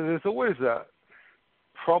 Yeah, there's always that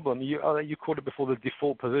problem. You called it before the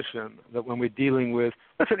default position, that when we're dealing with...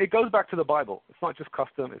 Listen, it goes back to the Bible. It's not just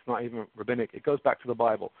custom. It's not even rabbinic. It goes back to the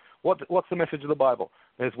Bible. What's the message of the Bible?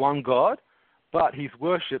 There's one God, but he's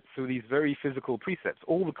worshipped through these very physical precepts.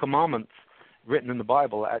 All the commandments written in the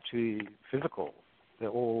Bible are actually physical. They're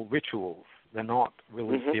all rituals. They're not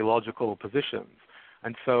really theological positions.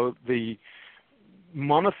 And so the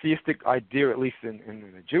monotheistic idea, at least in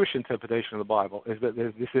the Jewish interpretation of the Bible, is that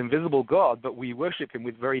there's this invisible God, but we worship him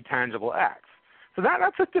with very tangible acts. So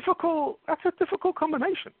that's a difficult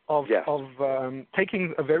combination of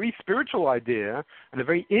taking a very spiritual idea and a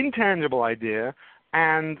very intangible idea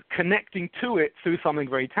and connecting to it through something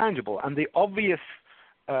very tangible. And the obvious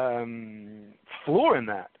flaw in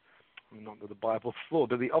that, not that the Bible's flawed,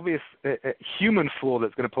 but the obvious human flaw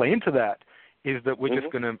that's going to play into that is that we're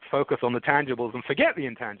just going to focus on the tangibles and forget the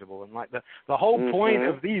intangible. And like the whole point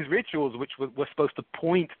of these rituals, which were supposed to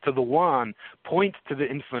point to the one, point to the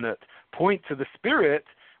infinite, point to the spirit,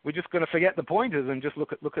 we're just going to forget the pointers and just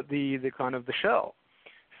look at the kind of the shell.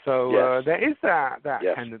 So there is that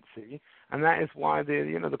tendency, and that is why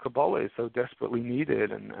the Kabbalah is so desperately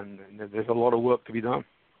needed, and there's a lot of work to be done.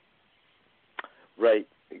 Right.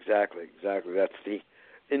 Exactly. That's the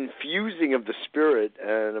infusing of the spirit,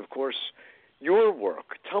 and of course, your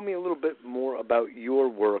work. Tell me a little bit more about your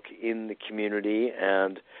work in the community,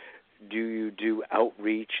 and do you do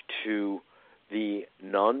outreach to the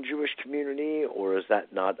non-Jewish community, or is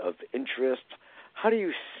that not of interest? How do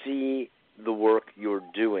you see the work you're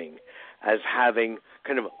doing as having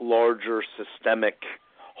kind of larger, systemic,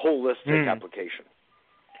 holistic application?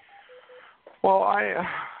 Well,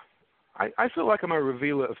 I feel like I'm a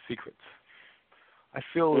revealer of secrets. I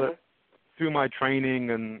feel that through my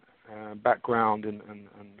training and background and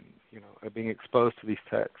being exposed to these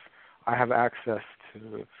texts, I have access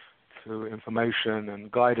to information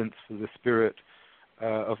and guidance to the spirit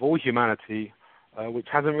of all humanity, which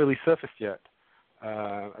hasn't really surfaced yet,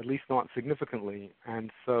 at least not significantly.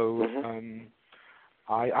 And so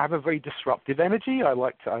I have a very disruptive energy. I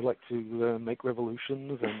like to make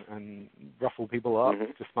revolutions and ruffle people up,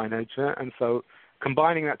 just my nature. And so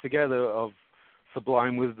combining that together of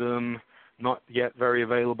sublime wisdom, not yet very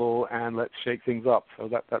available, and let's shake things up. So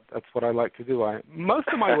that's what I like to do. Most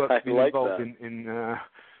of my work's been involved in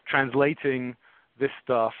translating this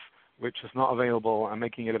stuff, which is not available, and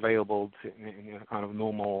making it available in kind of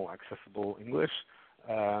normal, accessible English.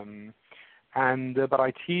 But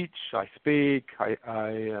I teach, I speak,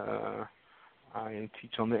 I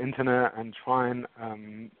teach on the internet, and try and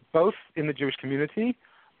both in the Jewish community,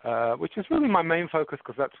 which is really my main focus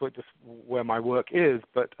because that's where my work is.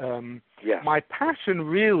 But my passion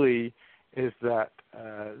really is that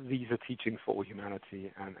these are teachings for all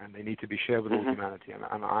humanity, and they need to be shared with all humanity.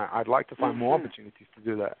 And I'd like to find more opportunities to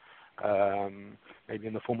do that, maybe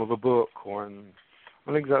in the form of a book or I'm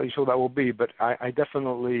not exactly sure that will be, but I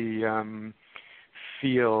definitely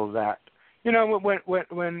feel that,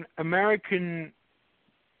 when Americans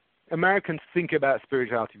think about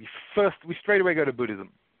spirituality, we straight away go to Buddhism.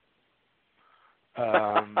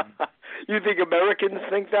 You think Americans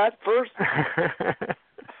think that first?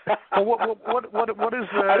 Well, what is?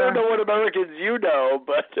 I don't know what Americans you know,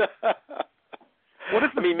 but what is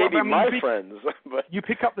my friends. But you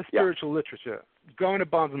pick up the spiritual literature. Go into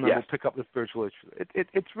Barnes and Noble, pick up the spiritual literature.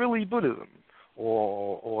 It's really Buddhism,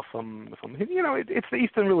 or some it's the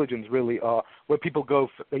Eastern religions really are where people go.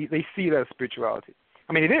 They see it as spirituality.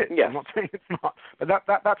 I mean, it is. Yes. I'm not saying it's not, but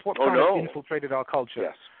that's what kind of infiltrated our culture.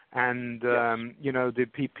 Yes. and the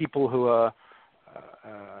people who are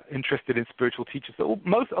interested in spiritual teachers. So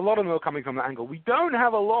a lot of them are coming from that angle. We don't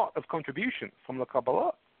have a lot of contribution from the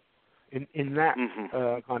Kabbalah in that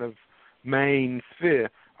kind of main sphere.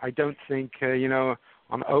 I don't think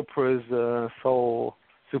on Oprah's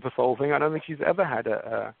Super Soul thing, I don't think she's ever had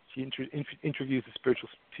she interviews a spiritual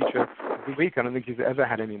teacher every week. I don't think she's ever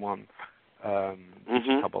had anyone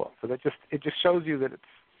teach Kabbalah. So it just shows you that it's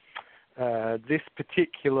this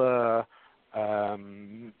particular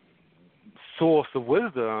source of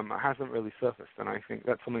wisdom hasn't really surfaced, and I think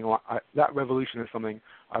that's something that revolution is something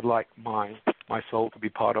I'd like my soul to be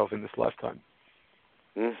part of in this lifetime.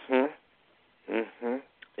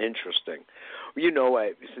 Interesting.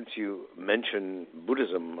 Since you mentioned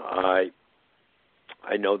Buddhism, I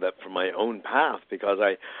know that from my own path, because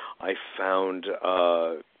I found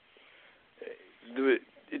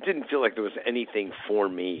it didn't feel like there was anything for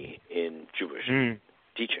me in Jewish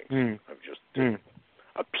teaching. It just didn't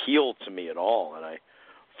appeal to me at all. And I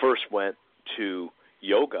first went to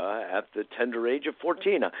yoga at the tender age of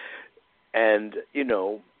 14. And,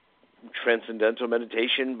 transcendental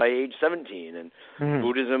meditation by age 17 and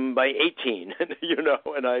Buddhism by 18,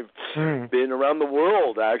 and I've been around the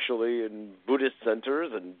world actually in Buddhist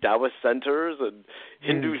centers and Taoist centers and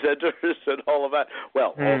Hindu centers and all of that.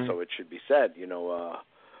 Well, also it should be said,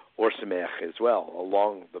 Or Sameach as well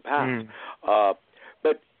along the path.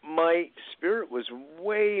 But my spirit was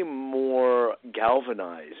way more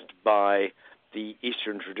galvanized by the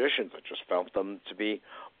Eastern traditions. I just found them to be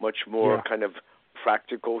much more kind of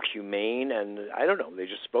practical, humane, and I don't know, they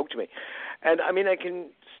just spoke to me. And I mean, I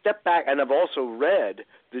can step back, and I've also read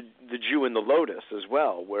the Jew in the Lotus as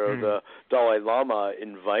well, where the Dalai Lama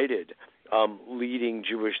invited leading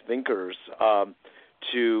Jewish thinkers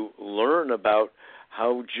to learn about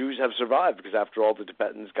how Jews have survived, because after all, the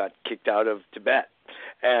Tibetans got kicked out of Tibet.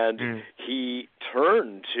 And he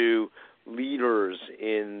turned to leaders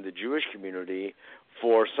in the Jewish community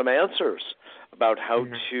for some answers about how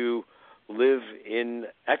to live in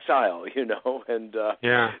exile, and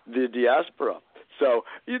the diaspora. So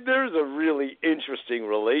there's a really interesting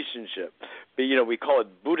relationship. But, we call it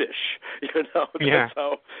Buddhish, That's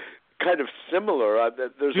how kind of similar.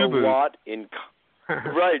 There's a lot in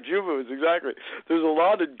right, Jubus, exactly. There's a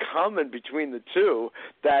lot in common between the two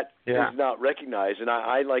that is not recognized, and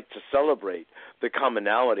I like to celebrate the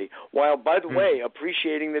commonality, while, by the way,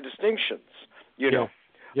 appreciating the distinctions,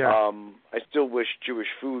 I still wish Jewish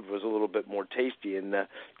food was a little bit more tasty. And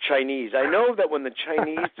Chinese, I know that when the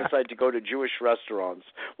Chinese decide to go to Jewish restaurants,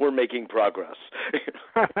 we're making progress.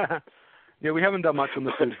 We haven't done much on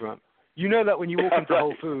the food front. You know that when you walk into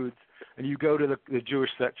Whole Foods and you go to the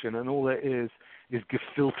Jewish section, and all there is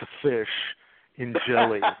gefilte fish in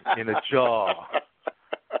jelly in a jar.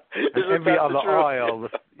 And every other aisle,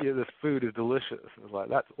 the food is delicious. It's like,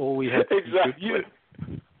 that's all we have to contribute.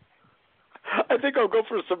 I think I'll go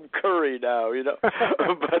for some curry now,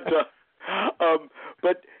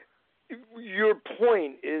 but your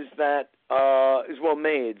point is that is well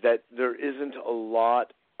made, that there isn't a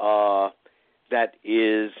lot that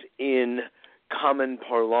is in common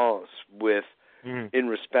parlance with in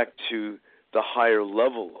respect to the higher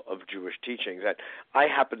level of Jewish teachings. That I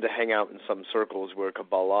happen to hang out in some circles where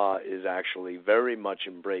Kabbalah is actually very much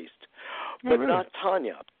embraced, but not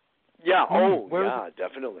Tanya. Yeah,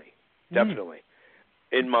 definitely. Definitely.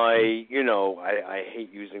 In my, I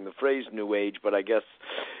hate using the phrase New Age, but I guess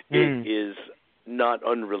it is not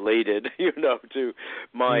unrelated, to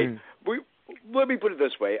my... Let me put it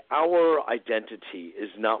this way. Our identity is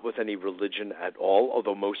not with any religion at all,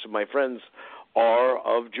 although most of my friends are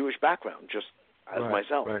of Jewish background, just as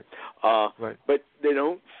myself. But they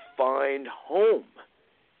don't find home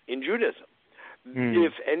in Judaism.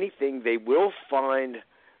 If anything, they will find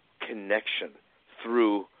connection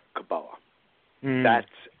through Kabbalah. That's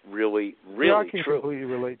really, really I can true. completely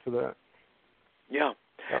relate to that. Yeah.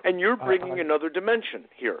 And you're bringing another dimension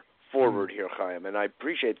forward here, Chaim, and I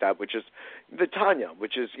appreciate that, which is the Tanya,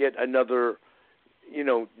 which is yet another,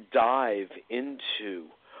 dive into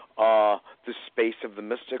the space of the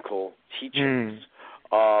mystical teachings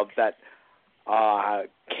that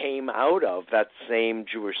came out of that same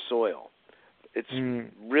Jewish soil. It's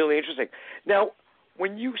really interesting. Now,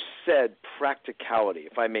 when you said practicality,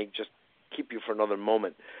 if I may just keep you for another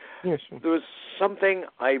moment, there was something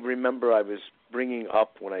I remember I was bringing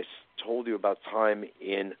up when I told you about time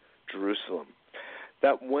in Jerusalem,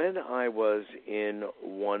 that when I was in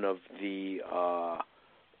one of the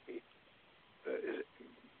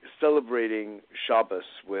celebrating Shabbos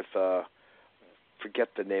with, forget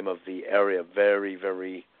the name of the area, very,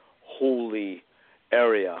 very holy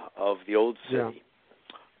area of the old city,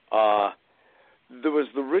 there was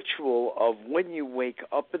the ritual of when you wake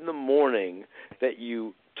up in the morning that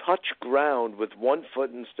you touch ground with one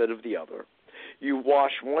foot instead of the other. You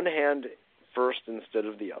wash one hand first instead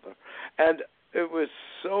of the other. And it was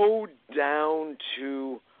so down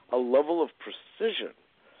to a level of precision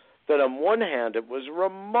that on one hand it was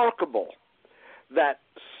remarkable that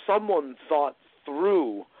someone thought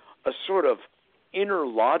through a sort of inner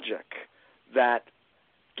logic that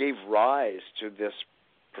gave rise to this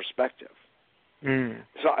perspective.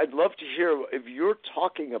 So I'd love to hear if you're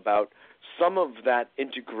talking about some of that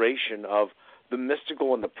integration of the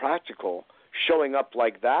mystical and the practical showing up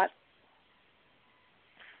like that.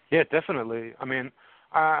 Yeah, definitely. I mean,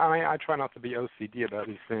 I try not to be OCD about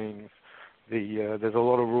these things. There's a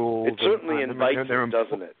lot of rules. It certainly invites it,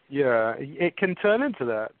 doesn't it? Yeah, it can turn into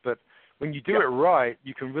that. But when you do it right,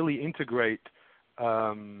 you can really integrate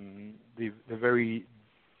the very.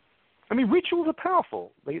 I mean, rituals are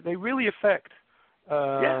powerful. They really affect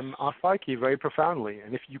our psyche very profoundly.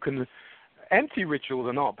 And if you can, empty rituals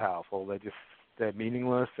are not powerful. They're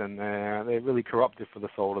meaningless and they're really corruptive for the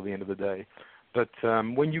soul at the end of the day. But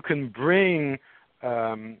when you can bring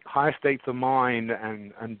higher states of mind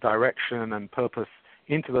and direction and purpose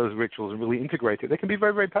into those rituals and really integrate it, they can be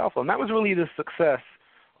very, very powerful. And that was really the success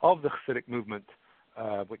of the Hasidic movement,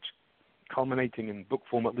 which culminating in book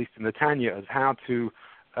form, at least in the Tanya, as how to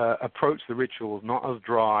approach the rituals not as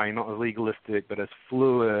dry, not as legalistic, but as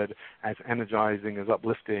fluid, as energizing, as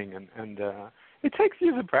uplifting. And it takes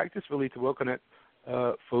years of practice really to work on it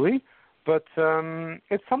fully. But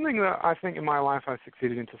it's something that I think in my life I've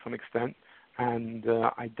succeeded in to some extent. And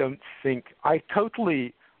I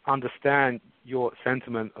totally understand your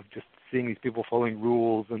sentiment of just seeing these people following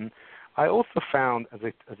rules. And I also found as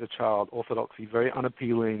a child Orthodoxy very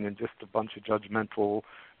unappealing and just a bunch of judgmental,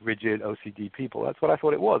 rigid OCD people. That's what I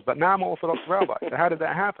thought it was. But now I'm an Orthodox rabbi. So how did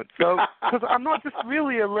that happen? So because I'm not just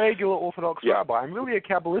really a regular Orthodox rabbi. I'm really a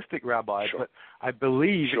Kabbalistic rabbi. But I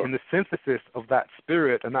believe in the synthesis of that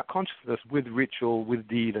spirit and that consciousness with ritual, with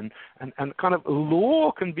deed, and kind of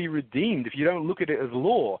law can be redeemed if you don't look at it as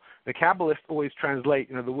law. The Kabbalists always translate,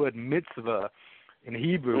 the word mitzvah in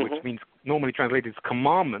Hebrew, which means normally translated as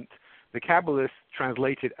commandment. The Kabbalists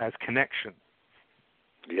translate it as connection.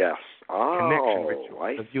 Yes. Connection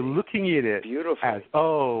ritual. So you're looking at it as,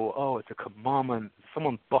 it's a commandment.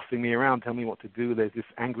 Someone's bossing me around, telling me what to do. There's this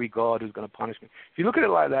angry God who's going to punish me. If you look at it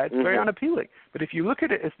like that, it's very unappealing. But if you look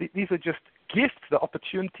at it as these are just gifts, the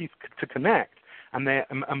opportunities to connect, and they're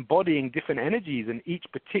embodying different energies, and each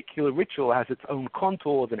particular ritual has its own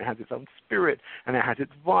contours, and it has its own spirit, and it has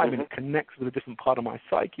its vibe, and it connects with a different part of my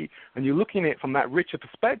psyche, and you're looking at it from that richer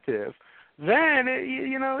perspective, then,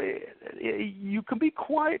 you can be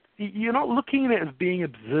you're not looking at it as being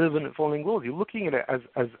observant and following laws. You're looking at it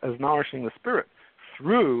as nourishing the spirit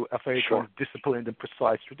through a very disciplined and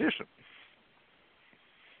precise tradition.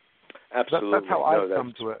 Absolutely. That's how I've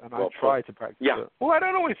come to it, and I try to practice it. Well, I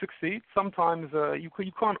don't always succeed. Sometimes you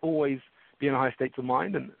can't always be in high states of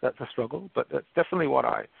mind, and that's a struggle, but that's definitely what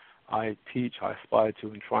I teach, I aspire to,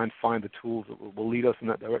 and try and find the tools that will lead us in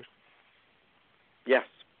that direction.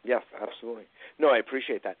 Yes, absolutely. No, I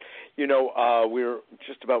appreciate that. We're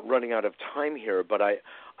just about running out of time here, but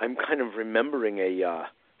I'm kind of remembering a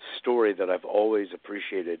story that I've always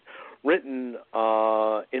appreciated, written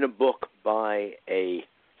in a book by a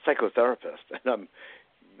psychotherapist, and I'm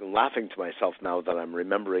laughing to myself now that I'm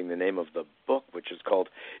remembering the name of the book, which is called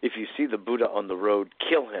 "If You See the Buddha on the Road,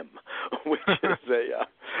 Kill Him," which is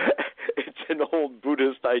it's an old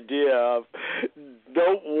Buddhist idea of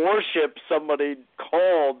don't worship somebody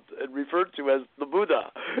called and referred to as the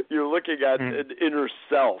Buddha. You're looking at an inner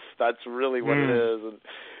self. That's really what it is, and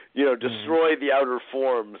destroy the outer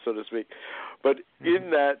form, so to speak. But in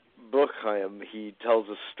that book, Chaim, he tells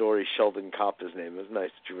a story. Sheldon Kopp, his name is, a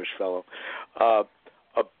nice Jewish fellow,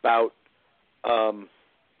 about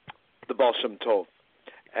the Baal Shem Tov.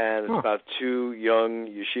 And it's about two young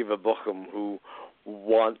yeshiva bochum who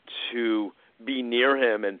want to be near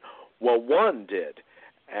him. And, one did.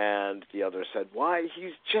 And the other said, why,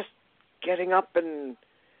 he's just getting up and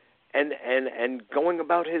going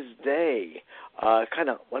about his day. Why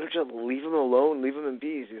don't you leave him alone, leave him in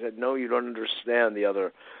peace? He said, no, you don't understand. The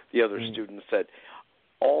other student said,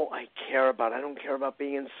 all I don't care about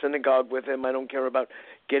being in synagogue with him. I don't care about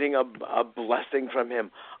getting a blessing from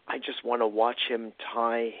him. I just want to watch him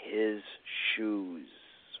tie his shoes.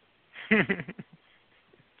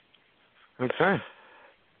 Okay.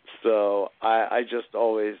 So I just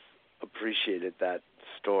always appreciated that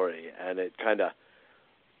story, and it kind of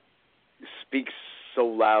speaks so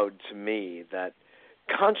loud to me that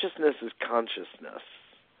consciousness is consciousness,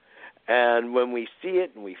 And when we see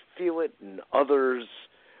it and we feel it in others,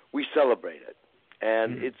 we celebrate it.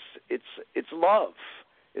 And it's love.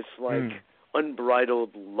 It's like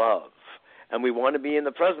unbridled love. And we want to be in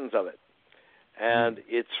the presence of it. And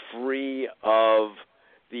it's free of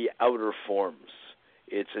the outer forms.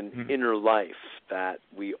 It's an inner life that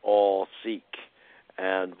we all seek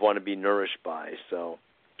and want to be nourished by. So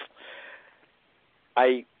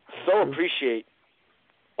I so appreciate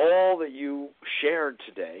all that you shared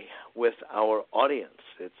today with our audience.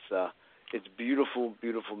 It's beautiful,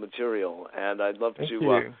 beautiful material, and I'd love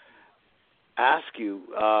to ask you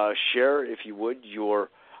share, if you would, your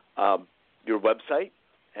website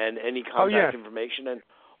and any contact information, and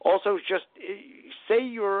also just say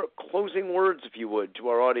your closing words, if you would, to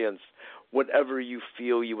our audience, whatever you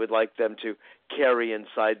feel you would like them to carry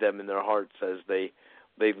inside them in their hearts as they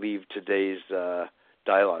leave today's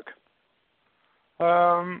dialogue.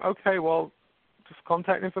 Okay, well, just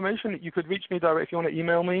contact information. You could reach me directly if you want to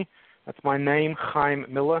email me. That's my name, Chaim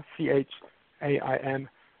Miller, Chaim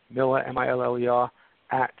Miller, Miller,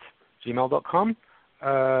 @gmail.com.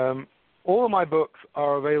 All of my books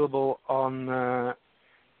are available on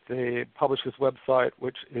the publisher's website,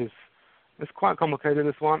 which is quite complicated,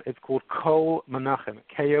 this one. It's called Kol Menachem,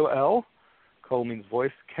 K-O-L. Kol means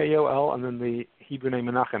voice, K-O-L, and then the Hebrew name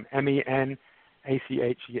Menachem, M-E-N-A-C-H-E-M,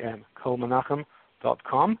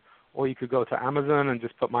 kolmenachem.com. Or you could go to Amazon and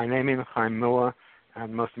just put my name in, Chaim Miller,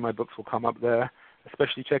 and most of my books will come up there.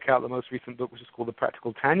 Especially check out the most recent book, which is called The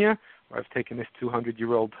Practical Tanya, where I've taken this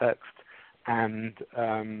 200-year-old text and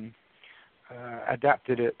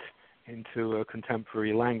adapted it into a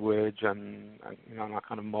contemporary language and a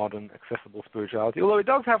kind of modern, accessible spirituality. Although it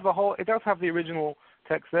does have the original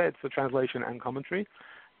text there. It's a translation and commentary,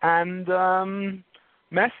 and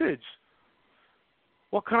message.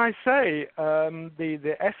 What can I say?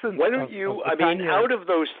 The essence. Why don't you? Out of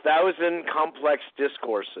those 1,000 complex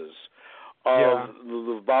discourses of the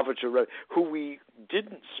Lubavitcher Rebbe, who we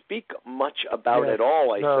didn't speak much about at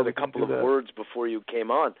all. I said a couple of words before you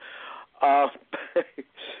came on.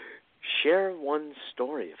 Share one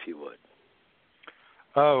story, if you would.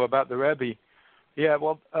 Oh, about the Rebbe. Yeah,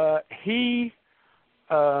 well, he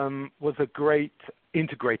was a great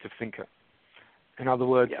integrative thinker. In other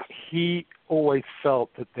words, he always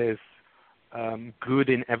felt that there's good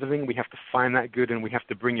in everything. We have to find that good, and we have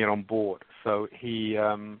to bring it on board. So he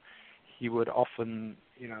would often,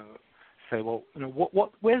 say, well,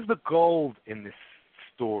 where's the gold in this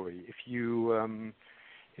story? If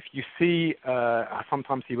you see,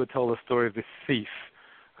 sometimes he would tell the story of this thief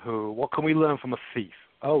who, what can we learn from a thief?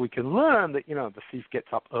 Oh, we can learn that, the thief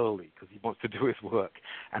gets up early because he wants to do his work.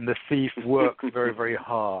 And the thief works very, very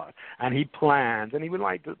hard. And he plans. And he would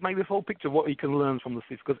like to make this whole picture of what he can learn from the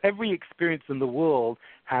thief. Because every experience in the world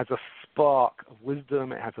has a spark of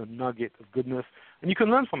wisdom. It has a nugget of goodness. And you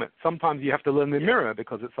can learn from it. Sometimes you have to learn the mirror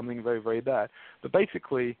because it's something very, very bad. But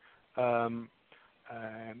basically,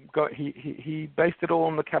 he based it all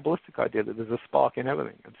on the Kabbalistic idea that there's a spark in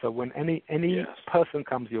everything. And so when any person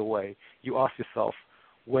comes your way, you ask yourself,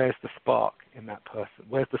 where's the spark in that person?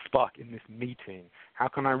 Where's the spark in this meeting? How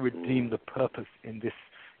can I redeem the purpose in this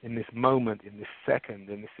moment, in this second,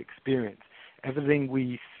 in this experience? Everything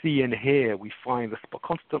we see and hear, we find the spark,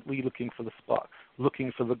 constantly looking for the spark,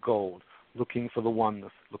 looking for the gold, looking for the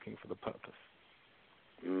oneness, looking for the purpose.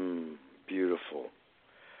 Beautiful.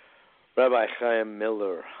 Rabbi Chaim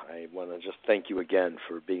Miller, I want to just thank you again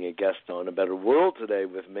for being a guest on A Better World today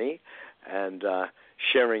with me and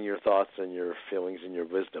sharing your thoughts and your feelings and your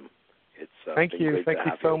wisdom. It's Thank you. Thank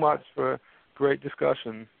you so much for a great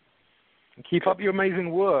discussion. And keep up your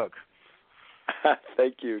amazing work.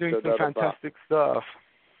 Thank you. Doing some fantastic stuff.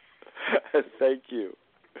 Thank you.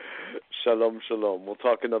 Shalom, shalom. We'll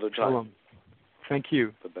talk another time. Shalom. Thank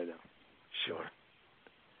you. Bye-bye now. Sure.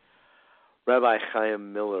 Rabbi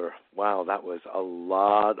Chaim Miller, wow, that was a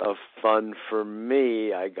lot of fun for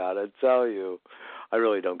me, I got to tell you. I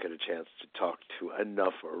really don't get a chance to talk to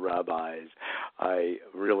enough rabbis. I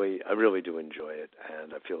really do enjoy it,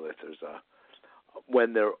 and I feel that there's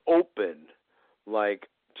when they're open, like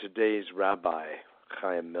today's Rabbi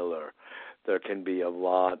Chaim Miller, there can be a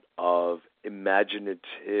lot of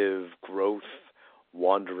imaginative growth,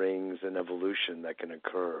 wanderings, and evolution that can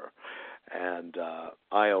occur. And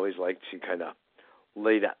I always like to kind of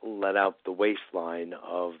let out the waistline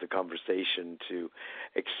of the conversation to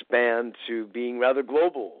expand to being rather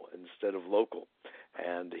global instead of local.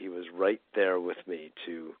 And he was right there with me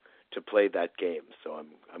to play that game. So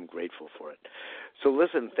I'm grateful for it. So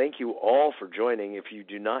listen, thank you all for joining. If you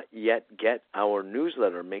do not yet get our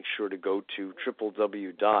newsletter, make sure to go to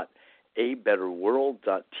www.aaronrabbit.com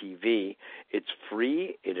abetterworld.tv. It's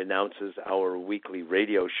free. It announces our weekly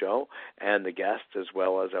radio show and the guests, as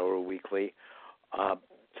well as our weekly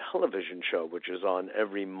television show, which is on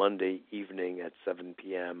every Monday evening at 7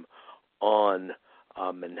 p.m. on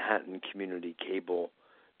Manhattan Community Cable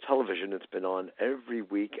Television. It's been on every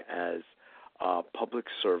week as public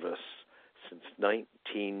service since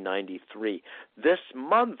 1993. This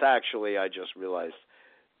month, actually, I just realized,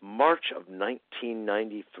 March of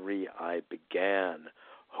 1993, I began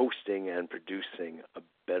hosting and producing A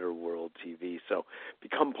Better World TV. So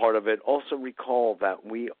become part of it. Also recall that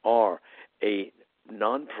we are a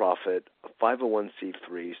nonprofit,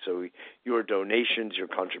 501c3, so your donations, your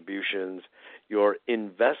contributions, your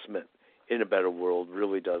investment in A Better World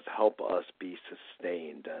really does help us be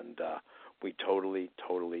sustained, and we totally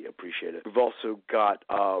appreciate it. We've also got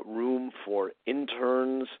room for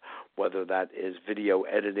interns, whether that is video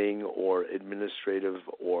editing or administrative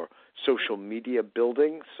or social media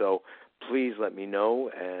building. So please let me know,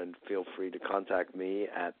 and feel free to contact me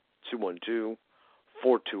at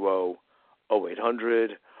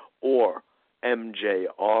 212-420-0800 or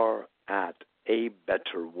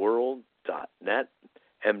mjr@abetterworld.net.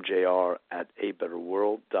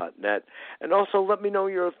 mjr@abetterworld.net. And also let me know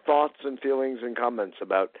your thoughts and feelings and comments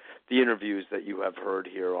about the interviews that you have heard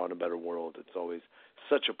here on A Better World. It's always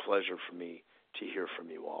such a pleasure for me to hear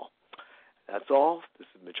from you all. That's all. This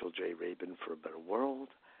is Mitchell J. Rabin for A Better World,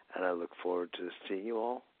 and I look forward to seeing you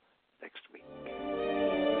all next week.